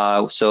Bank.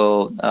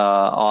 So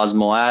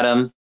Osmo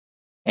Atom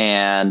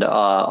and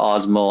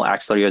Osmo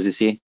Axelar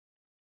USDC.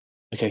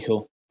 Okay,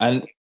 cool.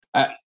 And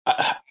I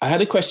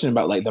had a question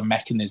about the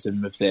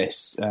mechanism of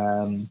this.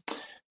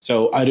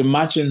 So I'd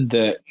imagine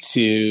that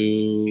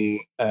to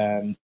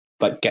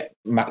get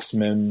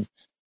maximum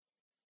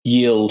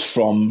yield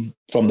from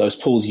those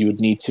pools, you would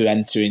need to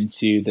enter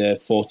into the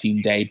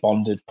 14-day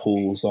bonded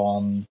pools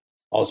on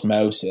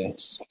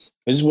Osmosis. I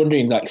was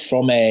wondering,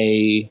 from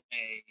a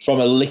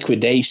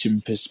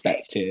liquidation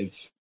perspective,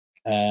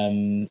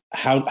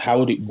 how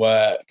would it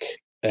work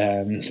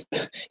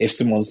if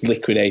someone's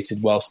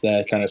liquidated whilst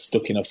they're kind of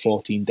stuck in a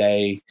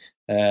 14-day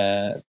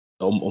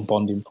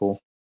unbonding pool?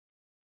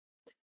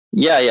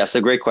 Yeah, so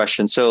great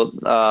question. So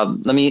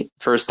let me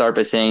first start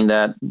by saying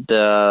that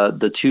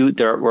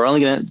we're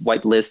only going to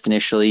whitelist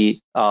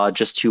initially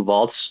just two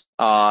vaults,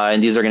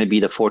 and these are going to be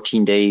the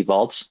 14-day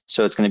vaults.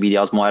 So it's going to be the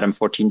Osmo Atom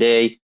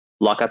 14-day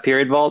lockup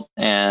period vault,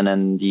 and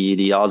then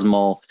the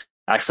Osmo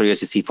Axelar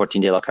USDC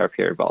 14-day lockup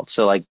period vault.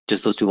 So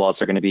just those two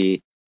vaults are going to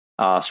be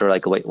sort of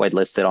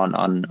whitelisted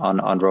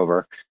on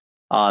Rover.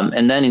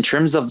 And then in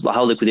terms of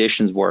how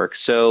liquidations work,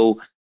 so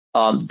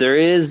the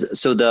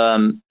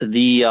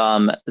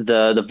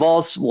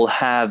vaults will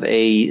have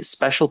a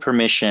special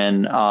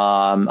permission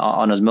on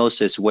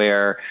Osmosis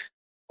where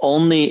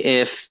only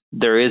if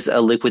there is a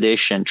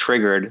liquidation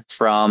triggered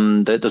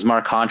from the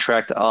smart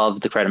contract of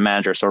the credit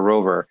manager, so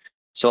Rover.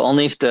 So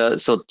only if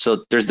there's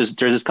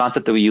this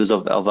concept that we use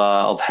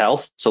of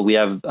health. So we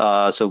have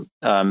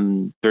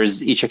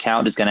there's each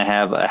account is going to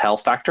have a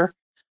health factor,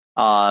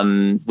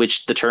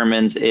 which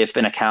determines if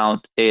an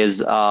account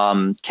is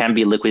can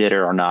be liquidated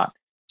or not.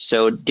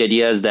 So the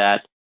idea is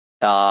that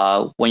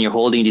when you're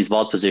holding these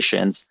vault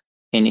positions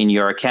in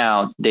your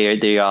account,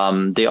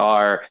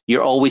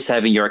 you're always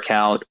having your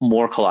account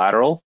more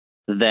collateral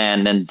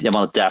than the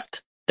amount of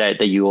debt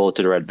that you owe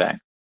to the Red Bank.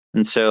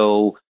 And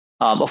so,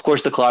 of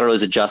course, the collateral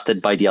is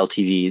adjusted by the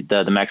LTV,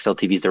 the max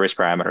LTVs, the risk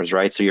parameters,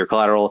 right? So your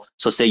collateral.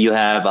 So say you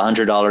have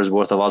 $100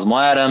 worth of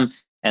Osmo Atom,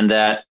 and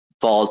that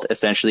vault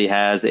essentially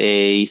has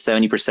a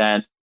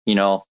 70%,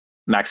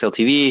 max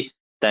LTV.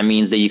 That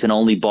means that you can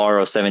only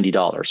borrow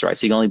 $70, right?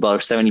 So you can only borrow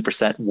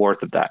 70%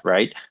 worth of that,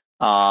 right?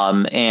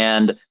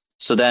 And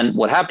so then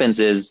what happens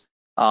is,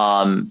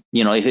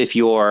 if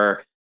you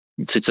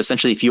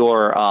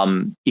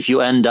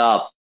end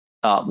up,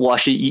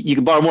 actually you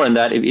can borrow more than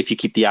that if you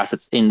keep the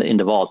assets in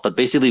the vault. But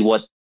basically,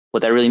 what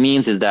that really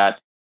means is that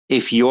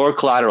if your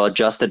collateral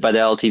adjusted by the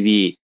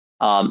LTV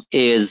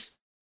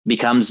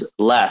becomes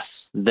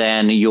less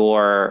than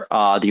your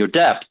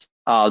debt,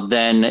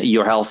 then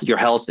your health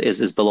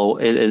is below,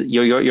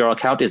 your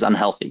account is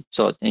unhealthy.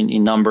 So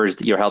in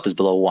numbers, your health is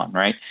below 1,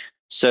 right?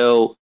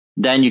 So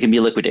then you can be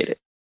liquidated.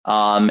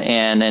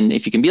 And then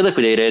if you can be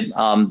liquidated,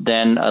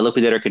 then a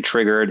liquidator can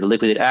trigger the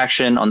liquidate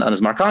action on the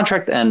smart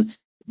contract. And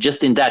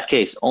just in that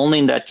case, only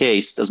in that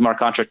case, the smart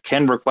contract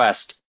can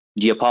request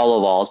the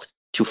Apollo vault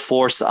to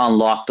force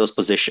unlock those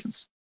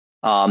positions.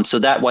 So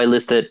that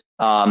whitelisted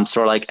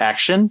sort of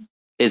action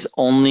is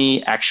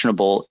only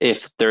actionable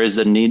if there's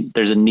a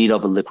need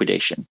of a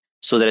liquidation,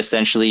 so that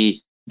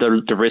essentially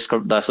the risk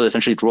of so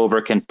essentially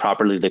Rover can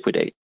properly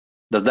liquidate.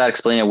 Does that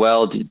explain it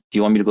well? Do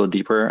you want me to go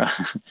deeper?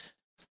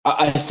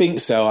 I think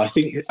so. I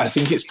think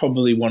it's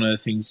probably one of the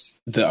things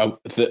that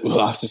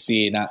we'll have to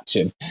see in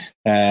action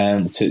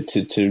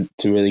to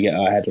really get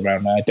our head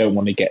around. I don't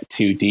want to get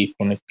too deep.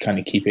 I want to kind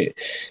of keep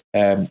it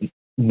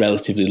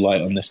relatively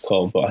light on this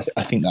call, but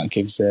I think that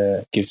gives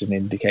an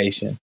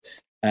indication.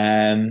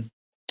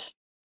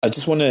 I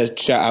just want to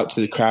shout out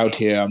to the crowd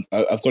here.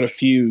 I've got a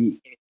few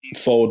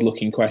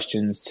forward-looking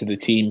questions to the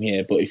team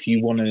here, but if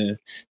you want to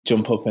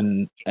jump up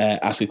and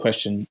ask a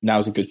question,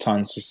 now's a good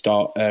time to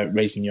start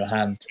raising your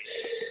hand.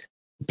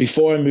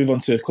 Before I move on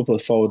to a couple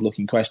of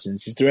forward-looking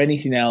questions, is there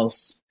anything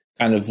else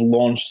kind of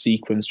launch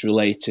sequence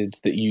related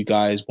that you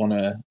guys want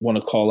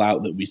to call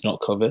out that we've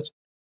not covered?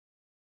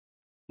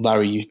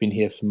 Larry, you've been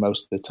here for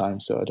most of the time,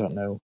 so I don't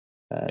know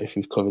if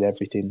we've covered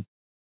everything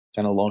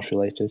kind of launch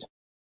related.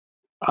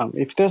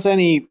 If there's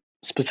any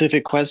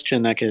specific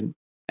question I can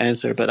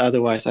answer, but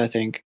otherwise I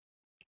think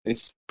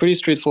it's pretty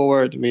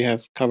straightforward. We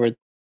have covered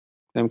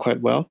them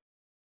quite well.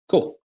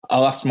 Cool.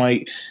 I'll ask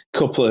my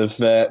couple of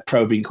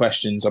probing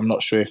questions. I'm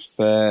not sure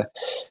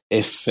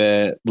if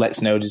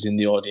Lex Node is in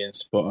the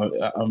audience, but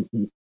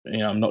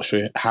I'm not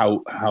sure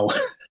how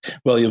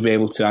well you'll be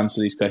able to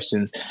answer these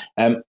questions.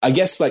 I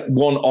guess like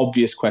one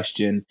obvious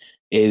question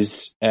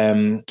is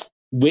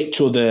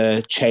which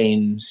other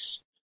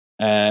chains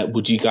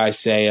would you guys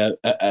say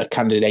are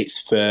candidates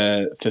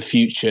for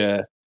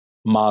future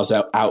Mars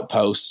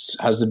outposts?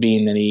 Has there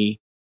been any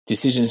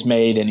decisions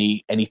made,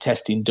 any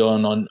testing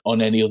done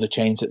on any other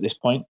chains at this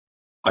point?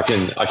 I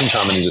can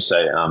come in and just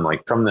say,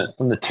 like from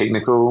the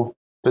technical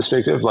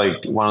perspective,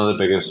 like one of the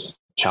biggest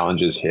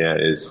challenges here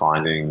is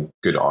finding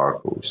good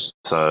oracles.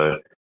 So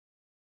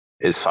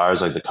as far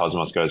as like the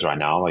Cosmos goes right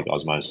now, like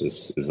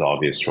Osmosis is the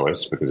obvious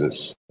choice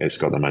because it's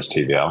got the most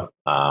TVL.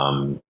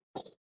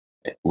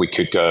 We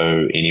could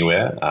go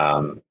anywhere,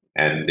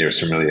 and there's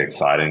some really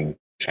exciting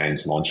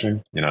chains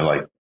launching.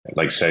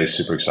 Like say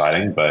super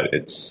exciting, but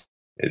it's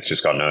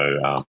just got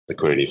no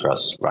liquidity for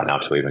us right now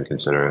to even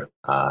consider it.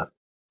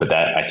 But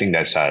that I think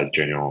that's our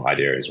general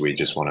idea is we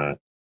just want to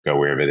go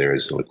wherever there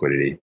is the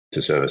liquidity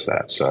to service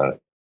that. So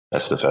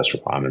that's the first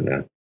requirement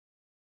there.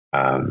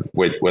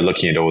 We're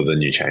looking at all the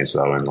new chains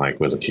though, and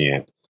like we're looking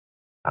at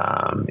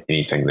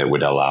anything that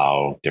would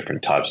allow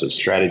different types of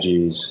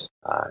strategies.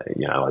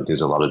 Like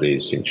there's a lot of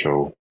these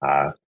central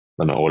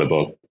limit order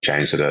book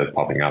chains that are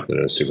popping up that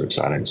are super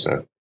exciting.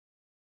 So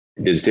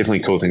there's definitely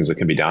cool things that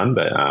can be done,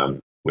 but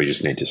we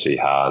just need to see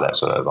how that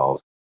sort of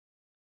evolves.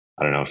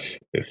 I don't know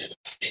if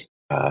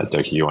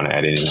Doki, you want to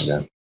add anything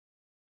there?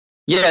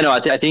 Yeah, no, I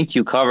think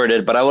you covered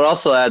it, but I would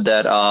also add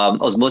that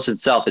Osmosis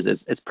itself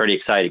it's pretty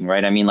exciting,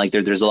 right? I mean, like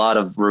there's a lot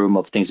of room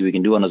of things we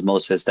can do on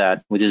Osmosis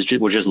that we're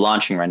just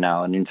launching right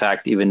now, and in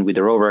fact, even with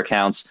the rover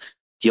accounts,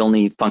 the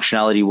only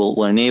functionality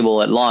we'll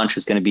enable at launch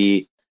is going to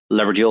be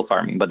leverage yield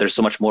farming. But there's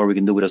so much more we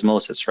can do with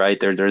Osmosis, right?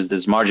 There's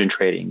this margin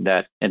trading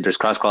and there's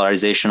cross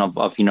collateralization of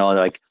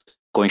like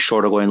going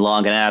short or going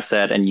long an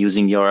asset and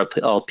using your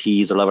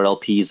LPs or levered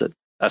LPs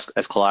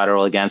as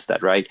collateral against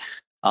that, right?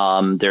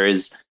 There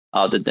is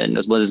then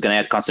as well as going to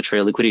add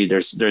concentrated liquidity.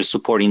 There's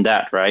supporting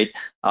that, right?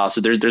 So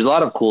there's a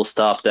lot of cool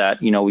stuff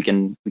that we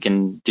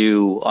can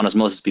do on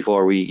Osmosis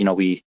before we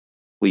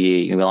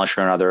launch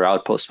another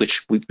outpost,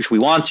 which we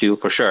want to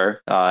for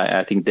sure.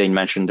 I think Dane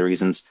mentioned the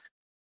reasons.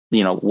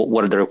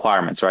 What are the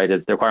requirements, right?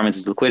 The requirements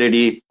is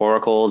liquidity,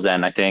 oracles,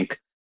 and I think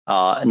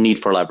need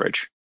for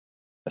leverage,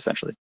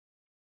 essentially.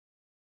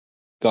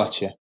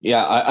 Gotcha.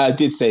 Yeah, I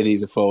did say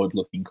these are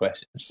forward-looking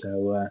questions,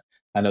 so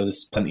I know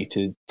there's plenty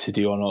to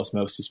do on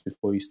Osmosis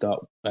before you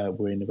start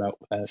worrying about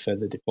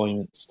further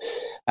deployments.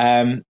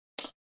 I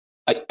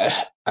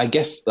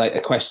guess like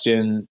a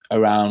question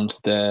around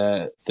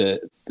the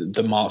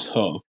Mars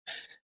hub.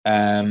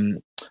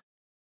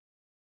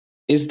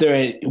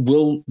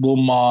 Will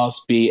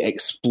Mars be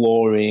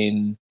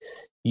exploring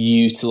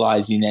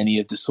utilizing any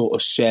of the sort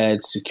of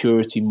shared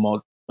security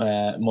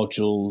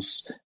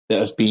modules that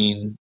have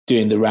been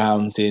doing the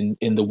rounds in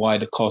the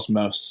wider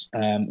cosmos?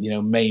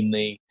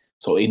 Mainly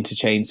sort of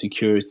interchain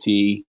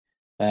security,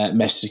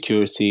 mesh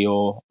security,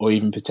 or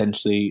even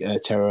potentially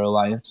Terra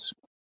Alliance?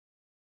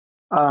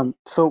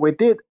 So we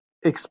did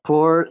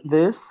explore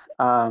this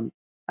at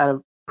a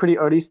pretty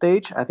early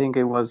stage. I think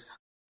it was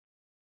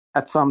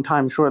at some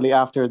time shortly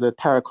after the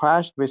Terra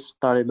crashed, we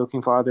started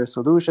looking for other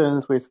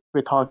solutions. We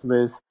talked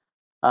with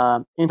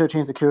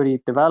interchain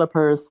security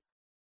developers,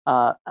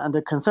 and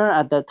the concern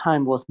at that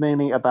time was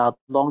mainly about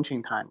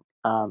launching time.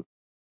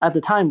 At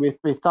the time, we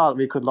thought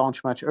we could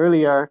launch much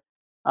earlier,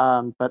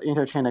 but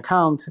interchain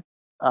account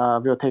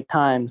will take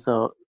time,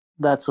 so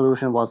that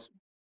solution was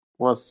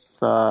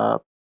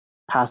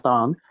passed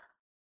on.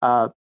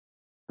 But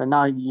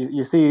now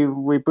you see,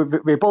 we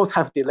both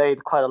have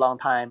delayed quite a long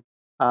time.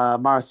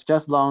 Mars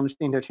just launched,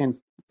 interchain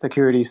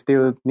security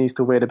still needs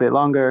to wait a bit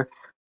longer.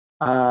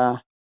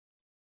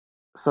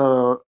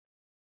 So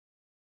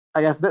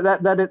I guess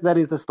that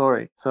is the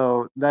story.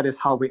 So that is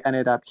how we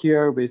ended up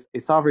here with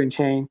a sovereign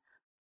chain.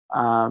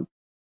 But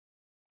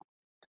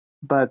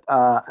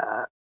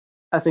I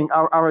think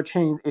our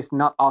chain is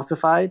not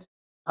ossified.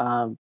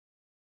 Our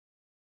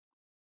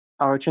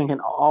chain can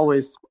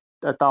always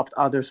adopt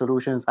other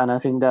solutions, and I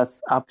think that's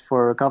up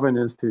for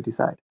governance to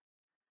decide.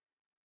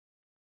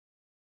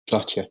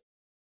 Gotcha.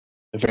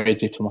 A very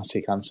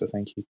diplomatic answer,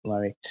 thank you,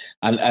 Larry.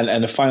 And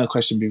a final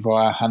question before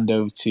I hand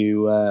over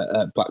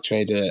to Black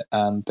Trader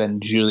and then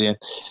Julian.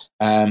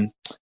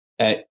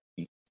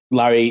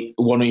 Larry,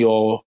 one of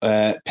your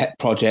pet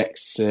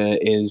projects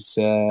is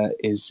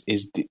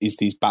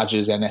these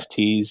Badgers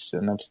NFTs,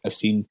 and I've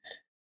seen.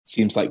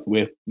 Seems like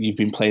you've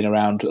been playing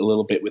around a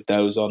little bit with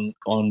those on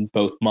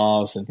both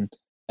Mars and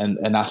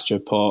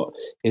Astroport.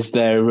 Is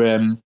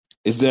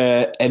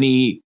there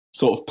any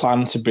sort of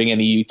plan to bring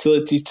any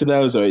utilities to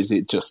those, or is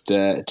it just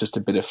a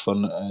bit of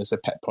fun as a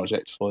pet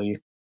project for you?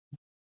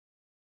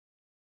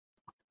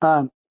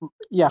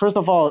 Yeah. First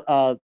of all,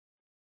 I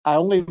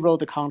only wrote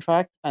the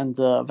contract and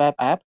the web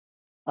app.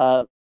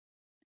 There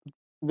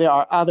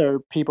are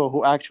other people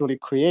who actually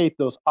create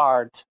those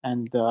art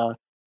and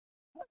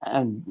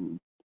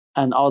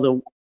all the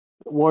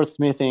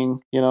wordsmithing,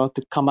 to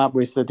come up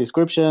with the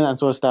description and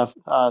sort of stuff.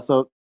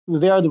 So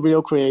they are the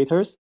real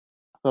creators.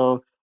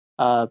 So,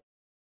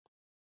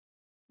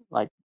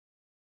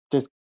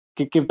 just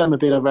give them a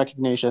bit of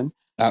recognition.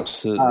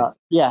 Absolutely.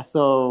 Yeah.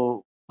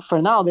 So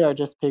for now, they are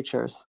just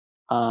pictures.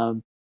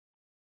 So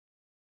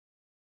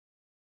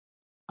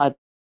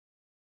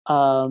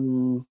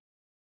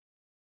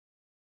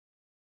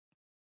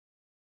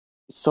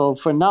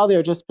for now,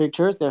 they're just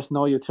pictures. There's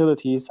no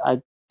utilities.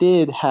 I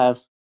did have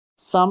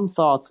some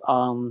thoughts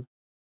on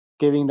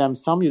giving them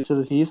some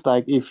utilities,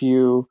 like if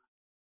you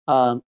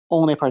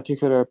own a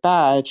particular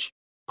badge,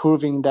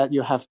 proving that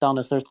you have done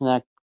a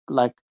certain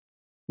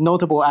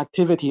notable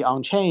activity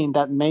on chain,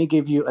 that may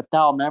give you a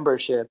DAO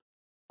membership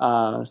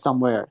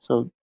somewhere.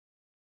 So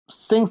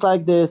things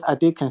like this, I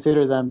did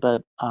consider them,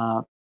 but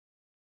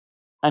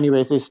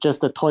anyways, it's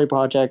just a toy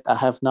project. I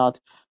have not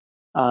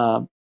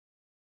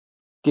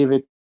give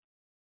it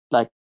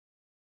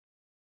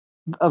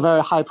a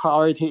very high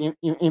priority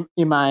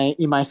in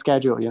my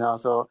schedule,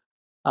 so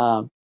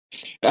I'm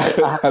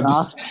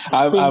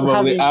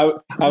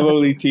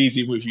only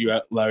teasing with you,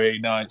 Larry.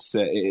 No,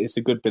 it's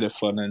a good bit of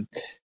fun, and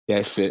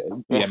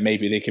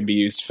maybe they can be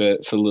used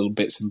for little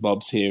bits and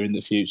bobs here in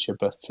the future.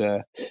 But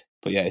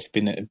yeah, it's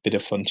been a bit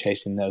of fun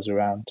chasing those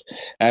around.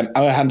 I'm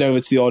going to hand over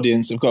to the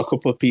audience. I've got a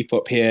couple of people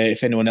up here.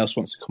 If anyone else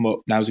wants to come up,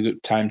 now's a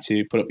good time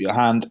to put up your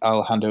hand.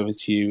 I'll hand over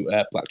to you,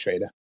 Black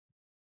Trader.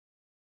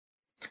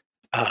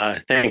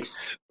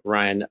 Thanks,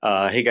 Ryan.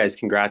 Hey guys,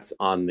 congrats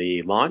on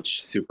the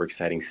launch. Super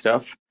exciting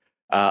stuff.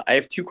 I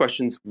have two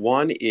questions.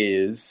 One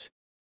is,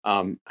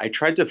 I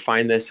tried to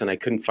find this and I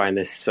couldn't find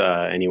this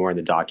anywhere in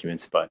the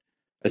documents, but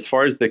as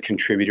far as the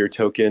contributor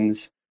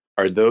tokens,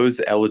 are those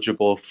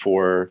eligible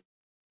for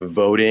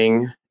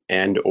voting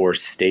and or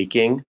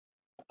staking?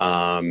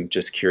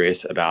 Just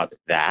curious about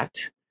that.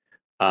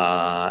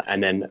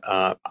 And then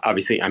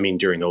obviously,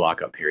 during the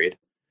lockup period.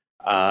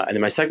 And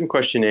then my second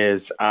question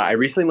is, I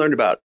recently learned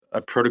about a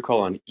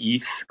protocol on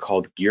ETH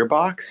called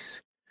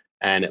Gearbox,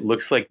 and it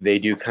looks like they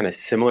do kind of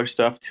similar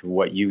stuff to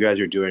what you guys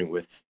are doing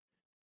with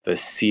the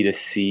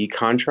C2C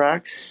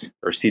contracts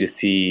or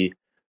C2C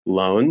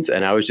loans.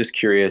 And I was just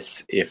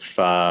curious if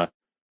I'm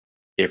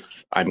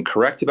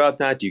correct about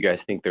that. Do you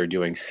guys think they're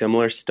doing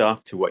similar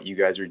stuff to what you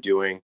guys are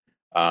doing?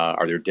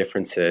 Are there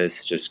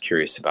differences? Just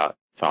curious about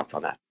thoughts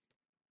on that.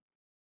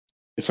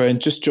 If I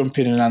just jump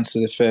in and answer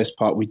the first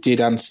part, we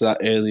did answer that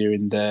earlier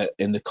in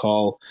the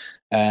call.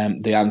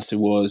 The answer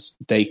was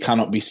they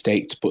cannot be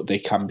staked, but they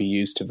can be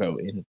used to vote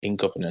in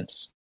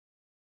governance.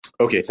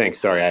 Okay, thanks.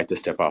 Sorry, I had to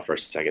step off for a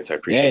second, so I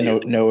appreciate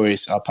it. No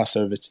worries. I'll pass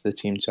over to the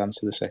team to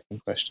answer the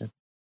second question.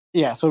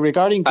 Yeah, so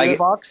regarding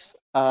Gearbox,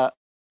 I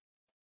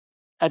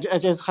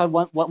just have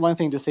one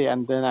thing to say,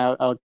 and then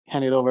I'll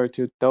hand it over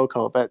to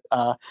Doko. But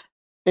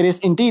it is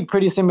indeed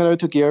pretty similar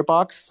to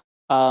Gearbox.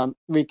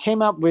 We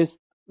came up with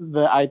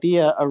the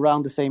idea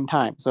around the same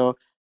time. So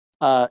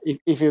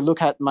if you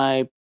look at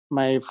my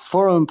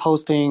forum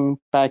posting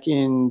back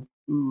in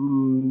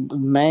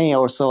May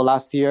or so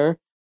last year,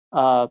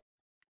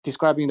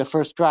 describing the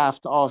first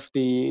draft of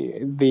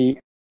the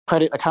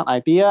credit account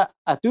idea,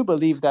 I do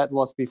believe that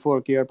was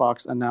before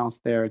Gearbox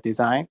announced their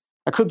design.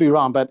 I could be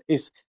wrong, but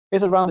it's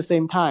around the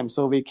same time.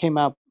 So we came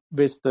up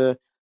with the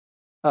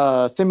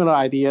similar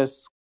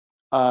ideas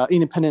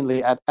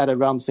independently at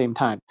around the same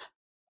time.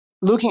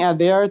 Looking at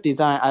their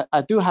design,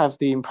 I do have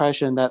the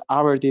impression that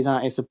our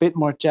design is a bit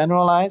more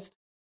generalized,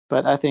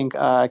 but I think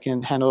I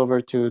can hand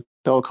over to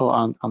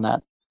Doko on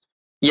that.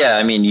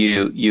 Yeah,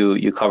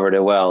 you covered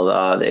it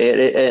well. It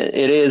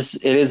is.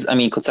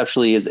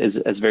 Conceptually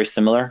is very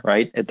similar,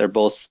 right? They're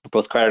both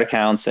credit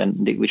accounts,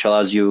 and which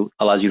allows you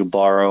to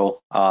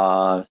borrow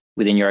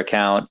within your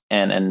account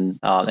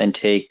and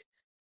take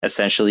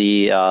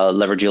essentially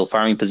leverage yield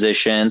farming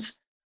positions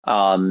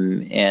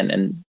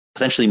and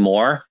potentially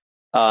more.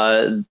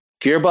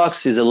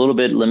 Gearbox is a little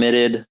bit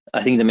limited.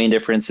 I think the main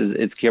difference is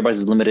Gearbox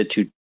is limited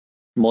to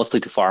mostly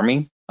to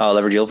farming,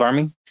 leverage yield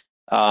farming.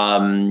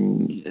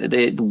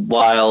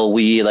 While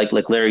we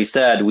like Larry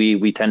said,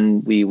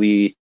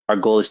 our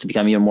goal is to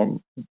become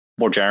even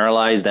more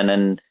generalized and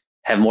then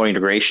have more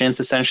integrations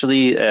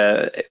essentially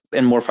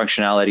and more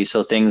functionality.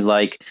 So things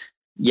like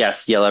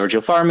leverage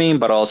yield farming,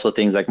 but also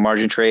things like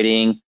margin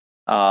trading,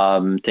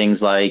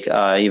 things like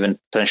even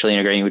potentially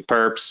integrating with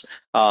perps,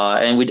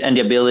 and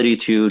the ability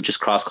to just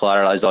cross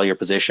collateralize all your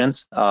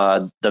positions.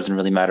 Doesn't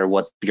really matter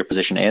what your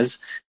position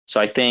is.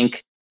 So I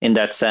think in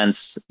that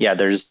sense, yeah,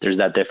 there's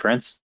that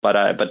difference.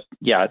 But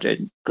yeah,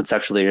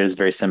 conceptually, it is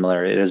very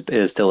similar. It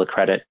is still a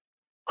credit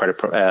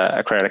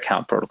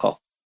account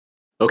protocol.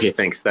 Okay,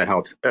 thanks. That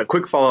helps. A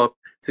quick follow up.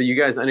 So I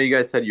know you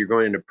guys said you're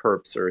going into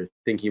perps or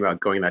thinking about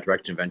going in that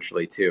direction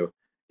eventually too.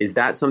 Is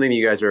that something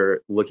you guys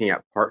are looking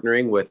at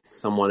partnering with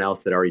someone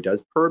else that already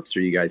does perps? Or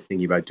are you guys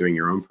thinking about doing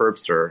your own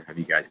perps, or have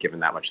you guys given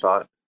that much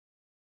thought?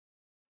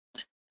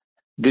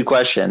 Good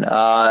question.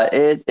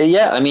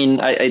 Yeah, I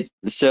mean,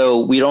 so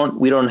we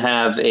don't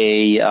have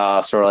a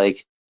sort of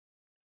like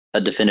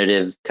a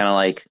definitive kind of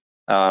like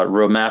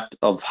roadmap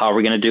of how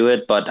we're going to do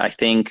it, but I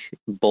think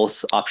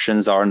both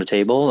options are on the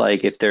table.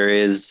 Like if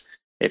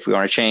we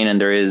want a chain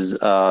and there is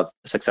a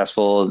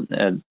successful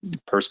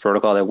perps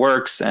protocol that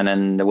works, and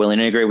then they're willing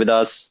to integrate with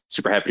us,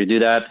 super happy to do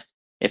that.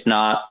 If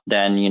not,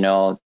 then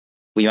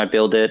we might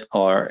build it,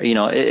 or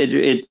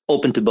it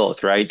open to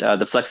both, right?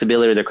 The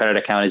flexibility of the credit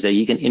account is that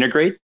you can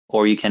integrate,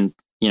 or you can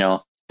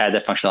add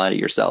that functionality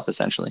yourself,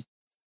 essentially.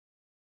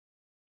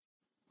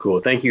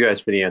 Cool. Thank you guys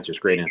for the answers.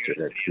 Great answers.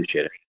 I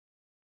appreciate it.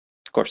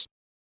 Of course.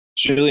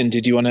 Julian,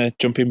 did you want to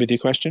jump in with your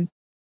question?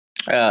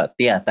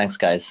 Yeah, thanks,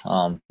 guys.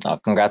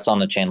 Congrats on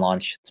the chain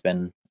launch. It's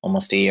been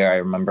almost a year. I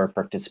remember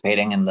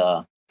participating in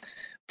the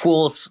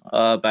pools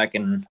back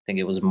in, I think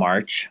it was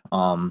March.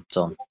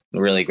 So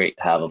really great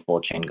to have a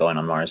full chain going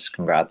on Mars.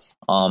 Congrats.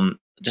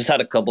 Just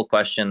had a couple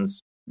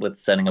questions with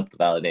setting up the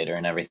validator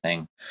and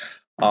everything.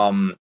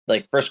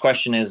 First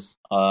question is,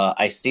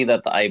 I see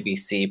that the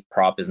IBC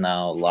prop is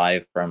now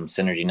live from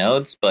Synergy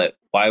nodes, but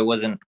why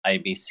wasn't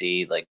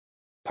IBC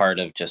part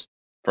of just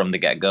from the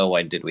get-go?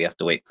 Why did we have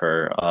to wait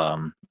for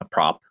a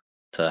prop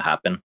to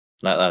happen?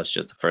 That was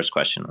just the first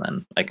question, and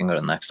then I can go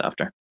to the next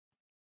after.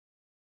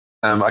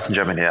 I can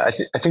jump in here.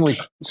 I think we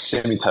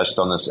semi-touched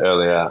on this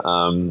earlier.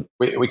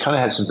 We kind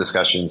of had some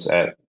discussions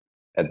at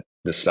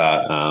the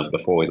start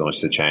before we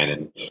launched the chain,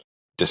 and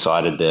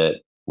decided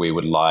that we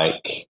would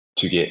like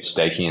to get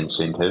staking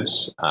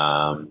incentives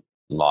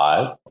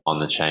live on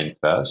the chain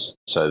first,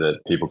 so that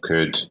people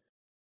could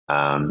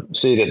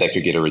see that they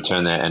could get a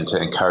return there, and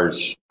to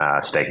encourage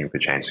staking for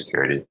chain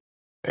security.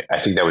 I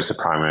think that was the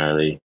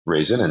primary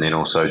reason, and then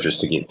also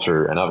just to get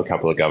through another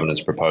couple of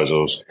governance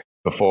proposals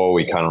before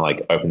we kind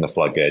of open the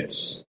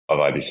floodgates of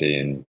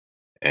IBC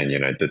and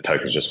the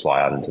tokens just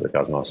fly out into the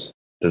cosmos.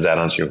 Does that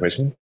answer your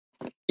question?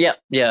 Yeah.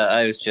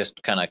 I was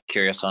just kind of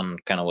curious on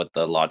kind of what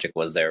the logic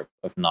was there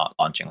of not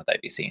launching with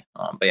IBC.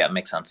 But yeah, it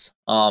makes sense.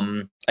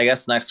 I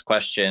guess next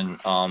question.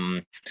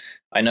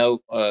 I know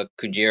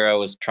Kujira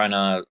was trying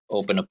to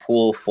open a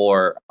pool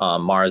for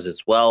Mars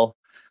as well.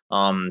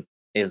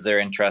 Is there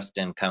interest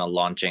in kind of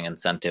launching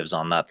incentives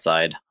on that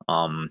side?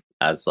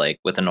 As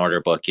with an order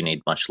book, you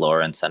need much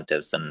lower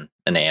incentives than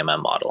an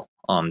AMM model.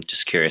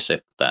 Just curious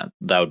if that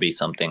would be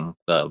something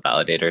the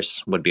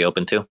validators would be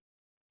open to.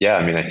 Yeah,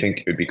 I mean, I think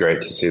it would be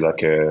great to see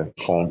a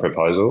form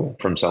proposal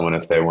from someone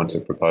if they want to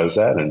propose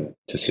that, and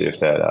to see if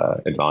that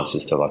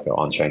advances to an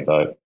on-chain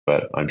vote.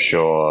 But I'm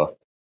sure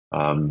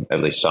at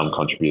least some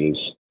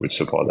contributors would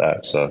support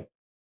that. So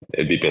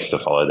it'd be best to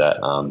follow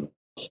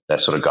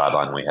that sort of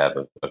guideline we have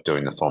of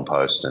doing the form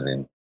post and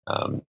then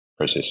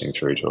processing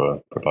through to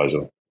a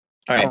proposal.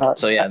 All right.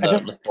 So yeah,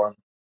 the form.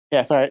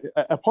 Yeah, sorry.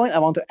 A point I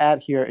want to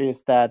add here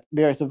is that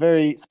there is a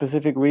very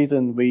specific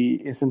reason we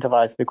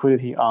incentivize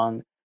liquidity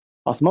on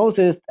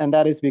Osmosis, and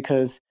that is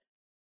because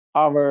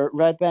our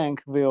Red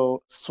Bank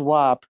will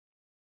swap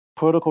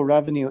protocol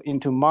revenue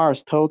into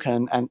Mars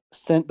token and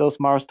send those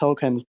Mars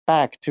tokens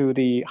back to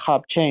the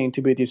hub chain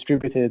to be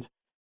distributed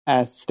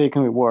as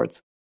staking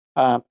rewards.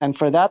 And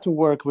for that to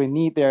work, we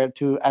need there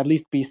to at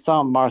least be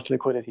some Mars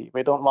liquidity.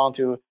 We don't want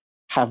to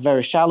have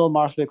very shallow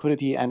Mars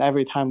liquidity, and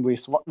every time we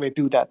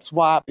do that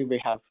swap, we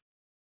have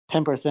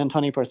 10%,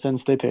 20%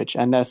 slippage,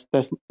 and that's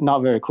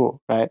not very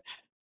cool, right?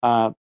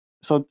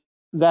 So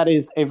that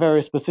is a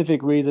very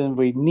specific reason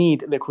we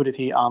need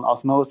liquidity on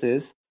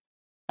Osmosis,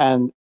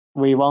 and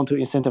we want to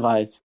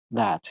incentivize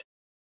that.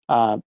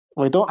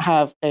 We don't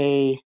have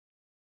a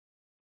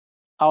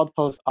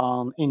outpost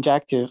on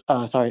Injective,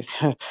 on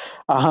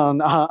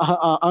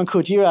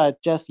Kujira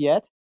just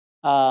yet.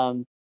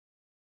 So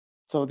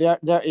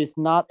there is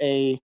not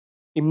a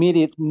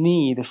immediate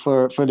need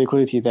for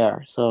liquidity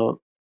there. So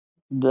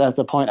that's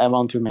the point I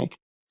want to make.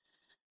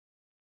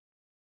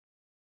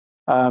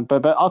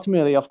 But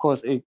ultimately, of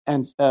course, it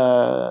ends.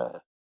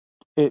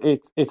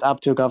 It's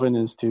up to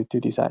governance to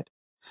decide.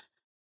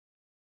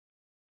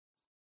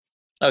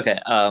 Okay.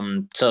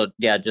 So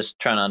yeah, just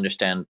trying to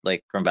understand,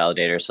 from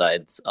validator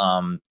sides,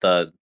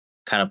 the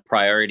kind of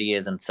priority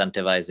is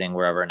incentivizing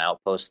wherever an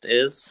outpost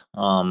is.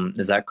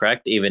 Is that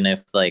correct? Even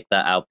if that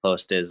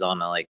outpost is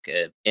on a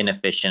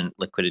inefficient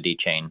liquidity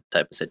chain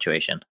type of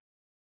situation.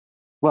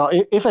 Well,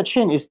 if a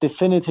chain is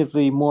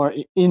definitively more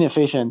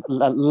inefficient,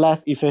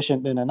 less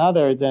efficient than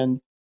another, then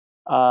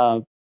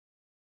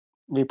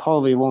we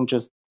probably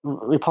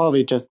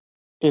just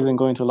isn't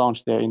going to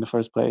launch there in the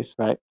first place,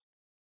 right?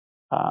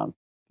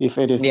 If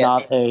it is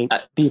not a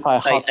DeFi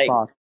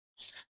hotspot.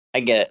 I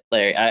get it,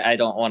 Larry. I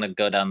don't want to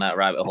go down that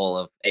rabbit hole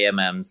of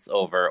AMMs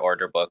over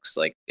order books.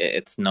 Like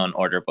it's known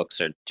order books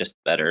are just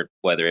better,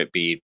 whether it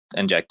be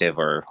Injective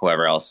or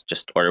whoever else.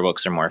 Just order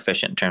books are more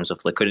efficient in terms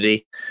of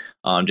liquidity.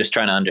 Just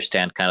trying to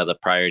understand kind of the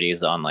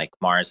priorities on like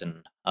Mars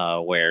and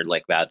where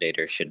like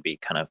validators should be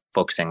kind of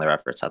focusing their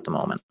efforts at the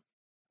moment.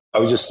 I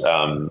would just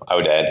I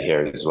would add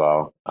here as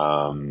well.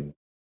 When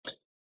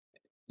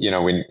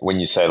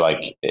you say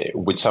like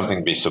would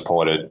something be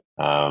supported,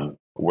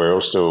 we're all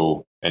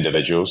still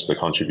individuals, the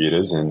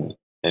contributors, and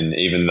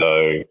even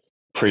though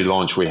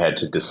pre-launch we had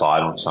to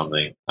decide on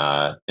something,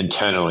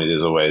 internally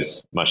there's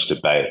always much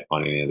debate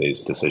on any of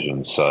these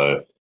decisions.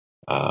 So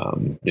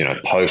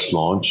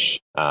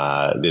post-launch,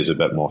 there's a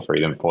bit more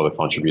freedom for the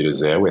contributors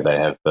there, where they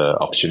have the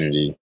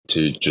opportunity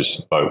to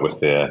just vote with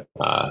their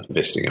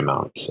vesting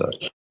amount. So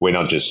we're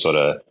not just sort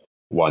of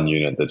one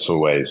unit that's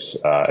always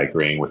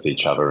agreeing with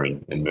each other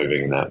and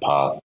moving in that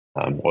path.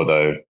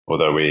 Although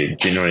we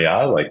generally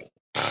are, like,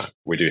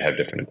 we do have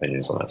different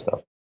opinions on that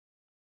stuff.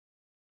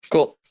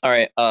 Cool. All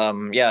right.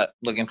 Yeah,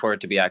 looking forward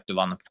to be active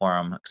on the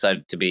forum.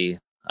 Excited to be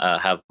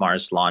have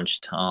Mars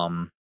launched.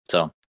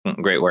 So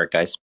great work,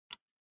 guys.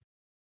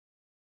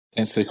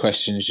 Thanks for the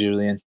question,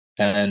 Julian.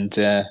 And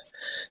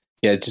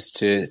just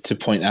to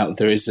point out,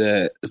 there is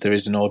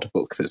an order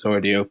book that's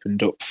already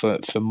opened up for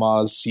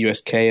Mars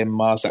USK and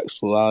Mars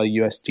XLR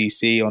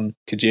USDC on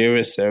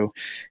Kujira. So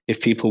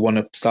if people want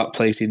to start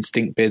placing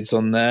stink bids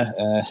on there,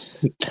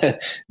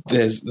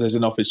 there's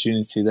an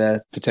opportunity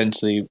there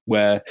potentially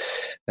where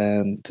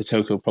the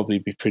token will probably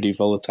be pretty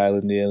volatile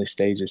in the early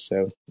stages.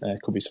 So there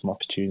could be some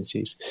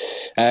opportunities.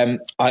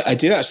 I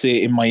did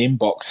actually in my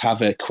inbox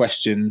have a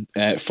question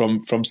from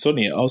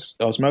Sonny at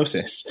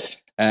Osmosis.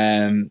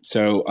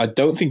 So I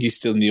don't think he's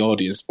still in the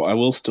audience, but I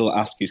will still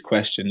ask his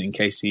question in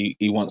case he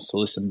wants to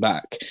listen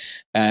back.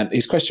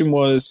 His question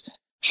was,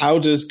 how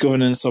does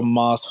governance on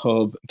Mars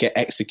Hub get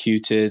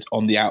executed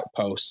on the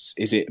outposts?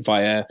 Is it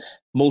via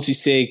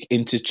multi-sig,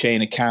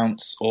 interchain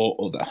accounts, or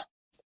other?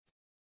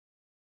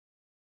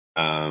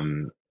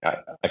 I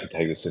could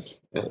take this if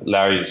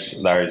Larry's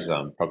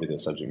probably the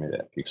subject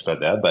matter expert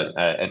there, but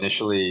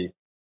initially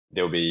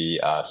there'll be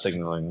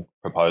signaling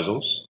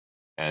proposals.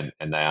 And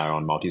they are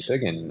on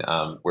multisig, and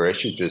we're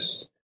actually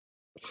just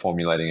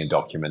formulating a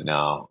document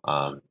now.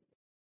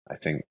 I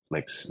think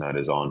Lex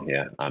Snoder's on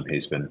here.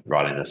 He's been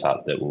writing this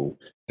up that will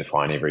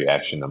define every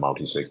action the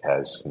multisig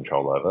has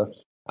control over.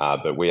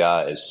 But we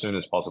are, as soon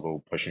as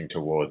possible, pushing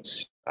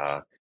towards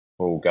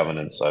full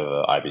governance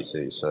over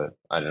IBC. So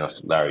I don't know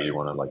if, Larry, you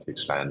want to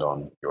expand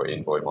on your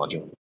Envoy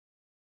module?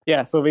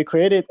 Yeah, so we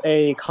created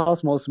a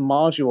Cosmos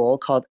module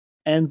called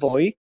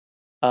Envoy.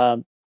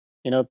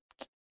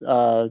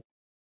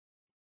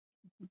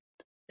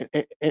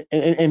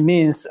 It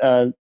means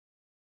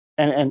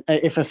and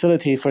a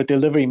facility for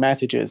delivering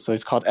messages. So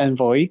it's called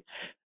Envoy.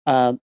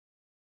 And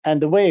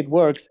the way it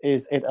works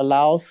is it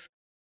allows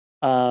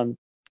the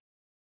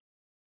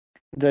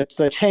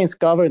chain's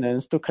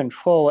governance to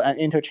control an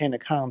interchain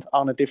account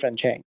on a different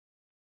chain.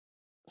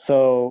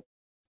 So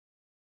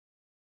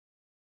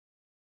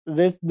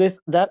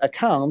that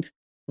account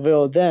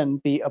will then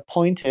be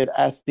appointed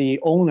as the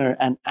owner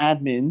and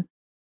admin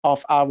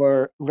of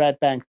our Red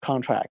Bank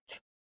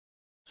contract.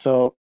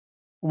 So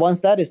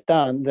once that is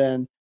done,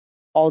 then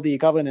all the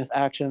governance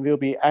action will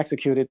be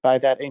executed by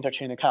that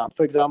interchain account.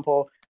 For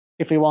example,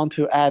 if we want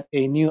to add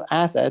a new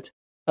asset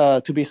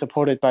to be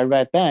supported by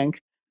Red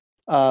Bank,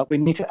 we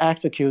need to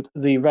execute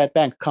the Red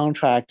Bank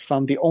contract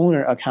from the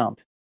owner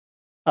account.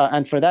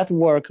 And for that to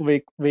work,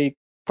 we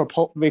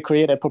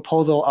create a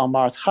proposal on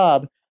Mars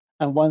Hub.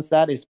 And once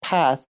that is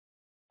passed,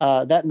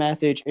 that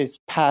message is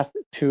passed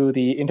to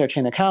the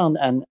interchain account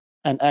and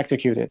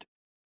executed.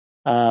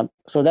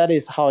 So that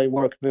is how it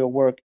will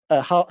work.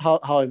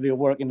 How it will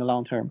work in the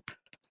long term.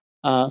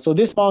 So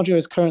this module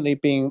is currently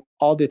being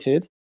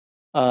audited.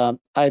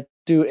 I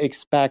do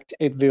expect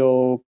it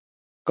will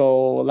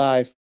go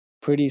live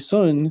pretty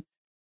soon.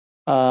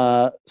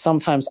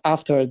 Sometimes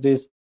after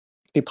this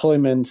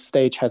deployment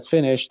stage has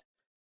finished,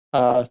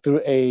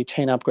 through a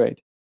chain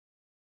upgrade.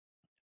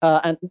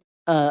 And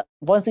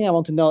one thing I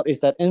want to note is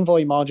that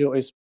Envoy module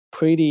is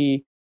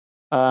pretty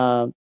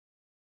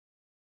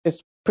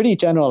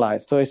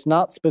generalized, so it's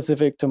not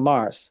specific to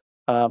Mars.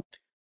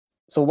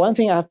 So one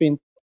thing I have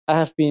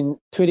been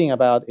tweeting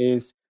about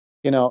is,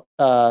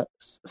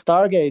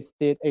 Stargaze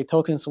did a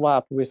token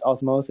swap with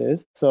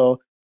Osmosis.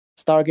 So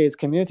Stargaze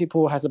community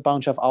pool has a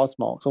bunch of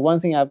Osmo. So one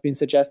thing I've been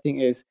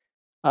suggesting is,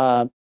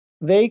 Stargaze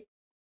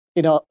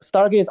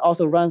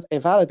also runs a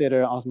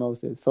validator on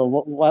Osmosis. So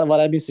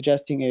what I've been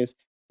suggesting is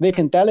they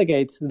can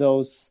delegate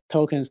those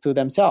tokens to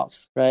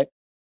themselves, right?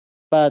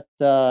 But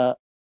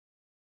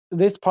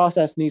this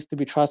process needs to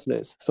be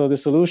trustless. So the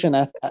solution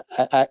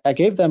I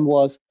gave them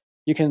was,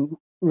 you can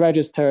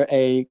register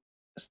a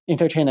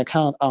interchain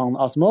account on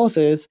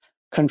Osmosis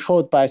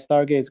controlled by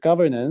Stargaze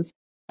governance,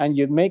 and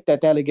you make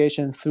that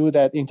delegation through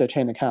that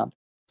interchain account.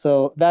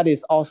 So that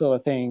is also a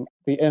thing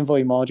the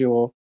Envoy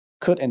module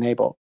could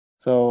enable.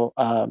 So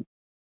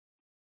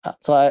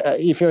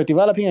if you're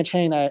developing a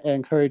chain, I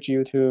encourage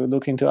you to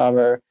look into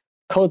our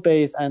code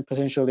base and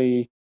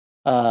potentially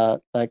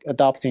like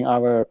adopting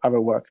our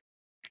work.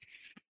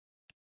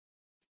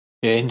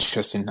 Yeah,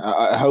 interesting.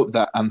 I hope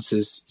that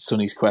answers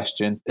Sonny's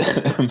question.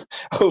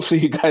 Hopefully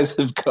you guys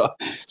have got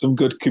some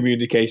good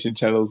communication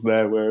channels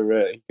there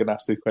where you can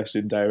ask the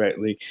question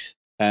directly.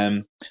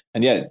 And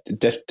yeah,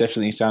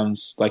 definitely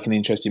sounds like an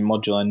interesting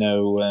module. I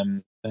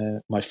know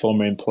my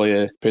former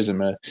employer,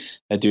 Prism, are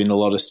doing a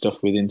lot of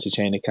stuff with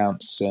interchain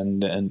accounts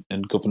and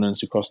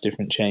governance across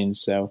different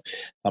chains. So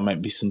that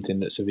might be something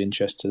that's of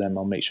interest to them.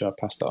 I'll make sure I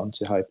pass that on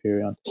to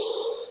Hyperion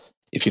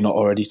if you're not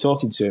already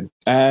talking to him.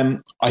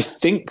 I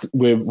think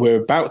we're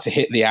about to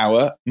hit the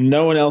hour.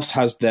 No one else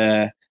has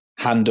their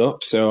hand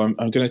up, so I'm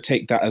going to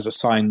take that as a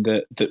sign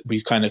that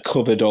we've kind of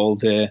covered all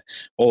the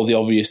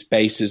obvious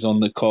bases on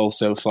the call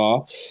so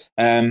far.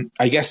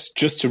 I guess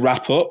just to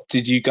wrap up,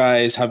 did you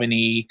guys have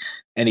any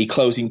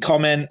closing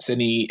comments,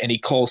 any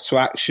calls to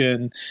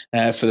action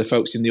for the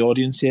folks in the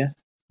audience here?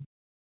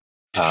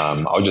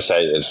 I would just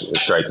say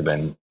it's great to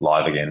be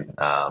live again.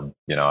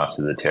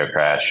 After the Terra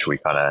crash, we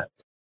kind of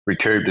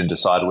recouped and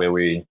decided where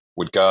we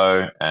would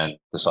go and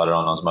decided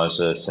on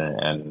Osmosis,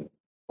 and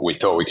we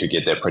thought we could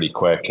get there pretty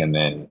quick, and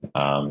then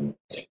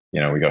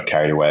we got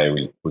carried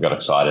away. We got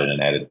excited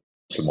and added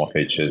some more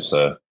features,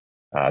 so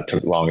it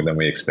took longer than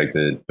we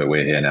expected, but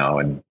we're here now,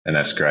 and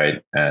that's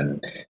great.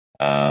 And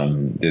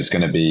there's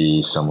going to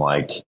be some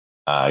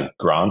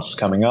grants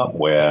coming up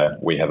where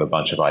we have a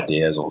bunch of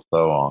ideas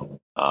also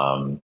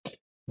on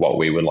what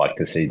we would like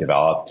to see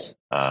developed.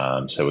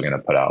 So we're going to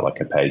put out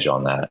a page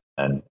on that,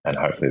 and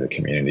hopefully the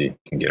community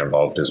can get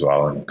involved as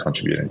well and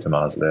contributing to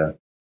Mars there.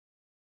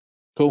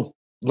 Cool.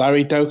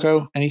 Larry,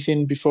 Doko,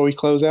 anything before we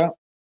close out?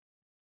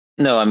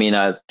 No, I mean,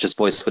 I just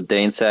voiced what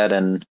Dane said,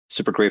 and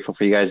super grateful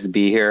for you guys to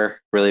be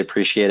here. Really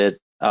appreciate it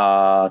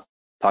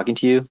talking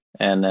to you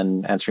and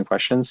answering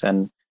questions.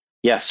 And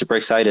yeah, super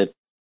excited.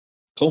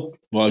 Cool.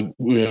 Well,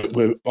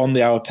 we're on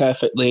the hour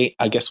perfectly.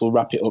 I guess we'll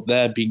wrap it up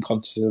there, being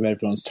conscious of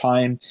everyone's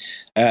time.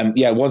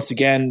 Once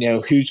again,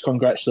 huge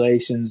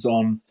congratulations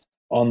on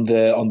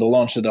the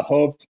launch of the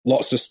hub.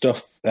 Lots of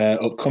stuff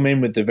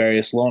upcoming with the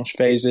various launch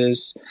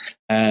phases.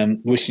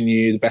 Wishing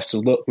you the best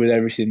of luck with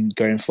everything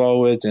going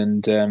forward,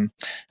 and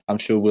I'm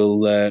sure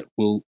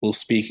we'll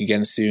speak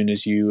again soon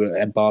as you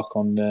embark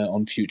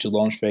on future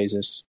launch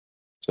phases.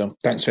 So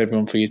thanks for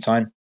everyone for your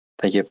time.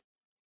 Thank you.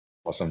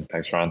 Awesome.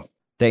 Thanks, Ryan.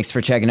 Thanks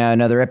for checking out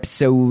another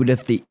episode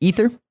of The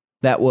Ether.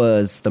 That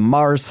was the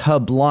Mars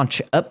Hub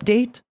launch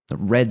update, the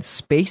Red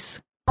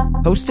Space,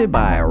 hosted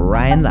by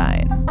Ryan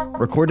Lyon.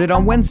 Recorded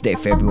on Wednesday,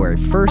 February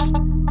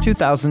 1st,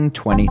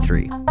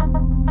 2023.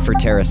 For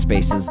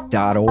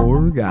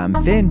TerraSpaces.org, I'm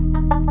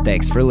Finn.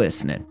 Thanks for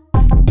listening.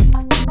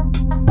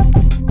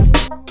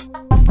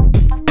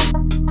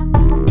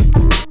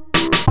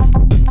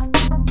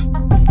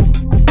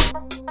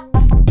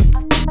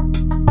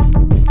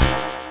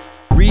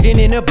 Reading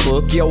in a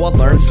book, I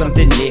learned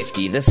something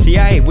nifty. The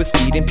CIA was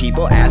feeding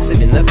people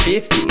acid in the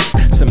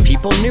 50s. Some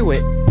people knew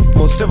it,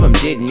 most of them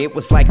didn't. It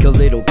was like a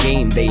little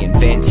game they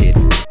invented.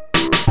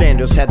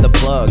 Sandoz had the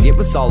plug, it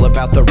was all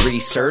about the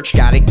research.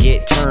 Gotta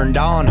get turned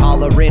on,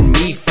 hollering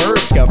me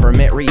first.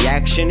 Government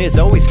reaction is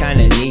always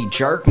kinda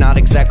knee-jerk. Not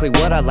exactly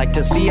what I like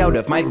to see out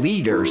of my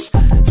leaders.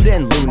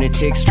 Zen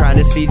lunatics trying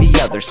to see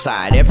the other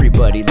side.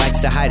 Everybody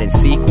likes to hide and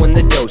seek when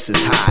the dose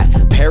is high.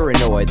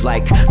 Paranoid,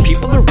 like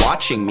people are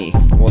watching me.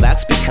 Well,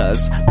 that's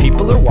because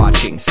people are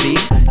watching, see?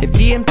 If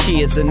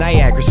DMT is the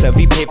Niagara of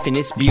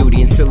epiphanous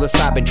beauty, and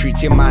psilocybin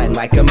treats your mind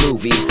like a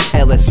movie,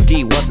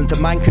 LSD wasn't the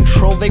mind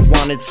control they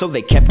wanted, so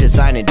they kept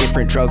designing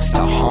different drugs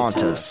to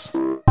haunt us.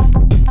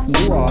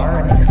 You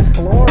are an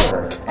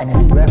explorer, and you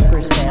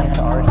represent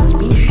our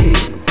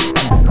species.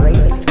 And the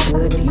greatest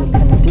good you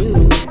can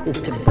do is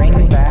to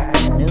bring back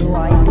a new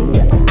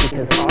idea,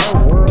 because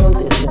our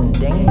world is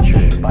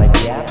endangered by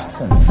the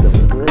absence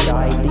of good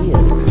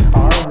ideas.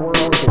 Our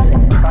world is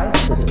in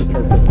crisis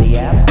because of the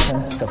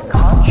absence of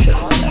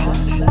consciousness.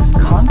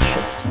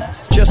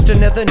 Just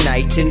another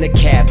night in the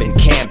cabin,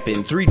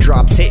 camping. 3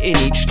 drops hitting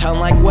each tongue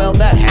like, well,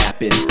 that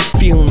happened.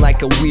 Feeling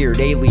like a weird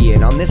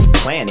alien on this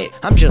planet.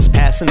 I'm just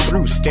passing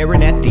through,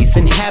 staring at these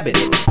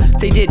inhabitants.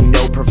 They didn't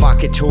know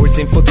provocateurs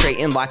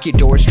infiltrating, lock your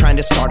doors, trying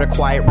to start a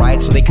quiet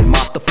riot so they could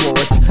mop the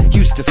floors.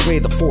 Used to slay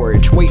the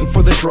forage, waiting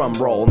for the drum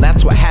roll. And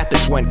that's what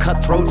happens when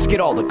cutthroats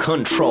get all the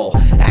control.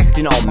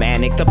 Acting all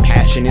manic, the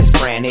passion is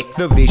frantic.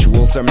 The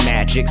visuals are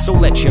magic, so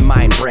let your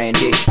mind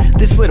brandish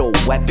this little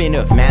weapon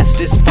of mass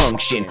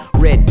dysfunction.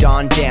 Red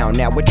Dawn down,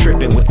 now we're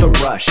tripping with the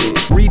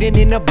Russians. Reading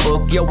in a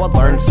book, I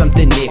learned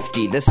something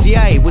nifty. The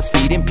CIA was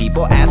feeding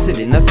people acid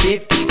in the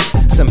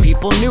 50s. Some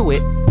people knew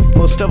it,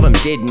 most of them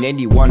didn't, and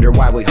you wonder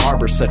why we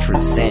harbor such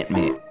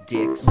resentment.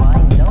 Dicks.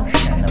 My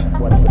notion of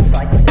what the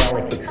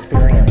psychedelic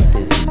experience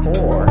is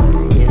for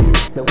is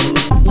that we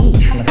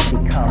each must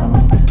become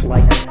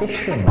like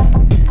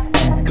fishermen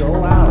and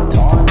go out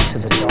onto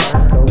the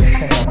dark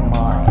ocean of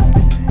mind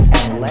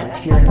and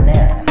let your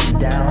nets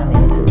down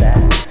into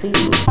that sea.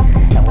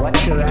 And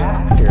what you're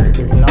after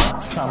is not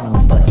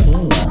some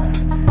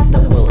behemoth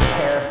that will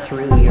tear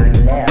through your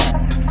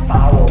nets,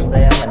 foul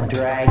them, and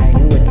drag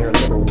you in your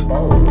little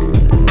boat.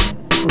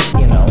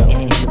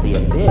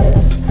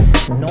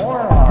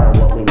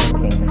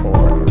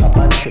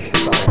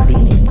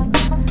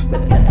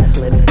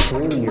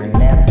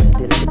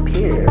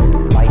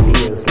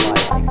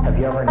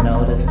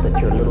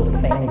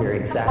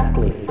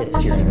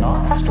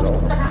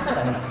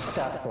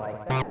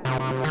 like that.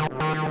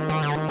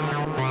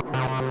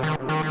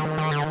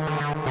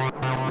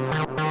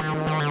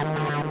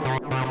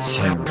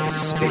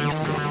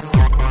 TerraSpaces.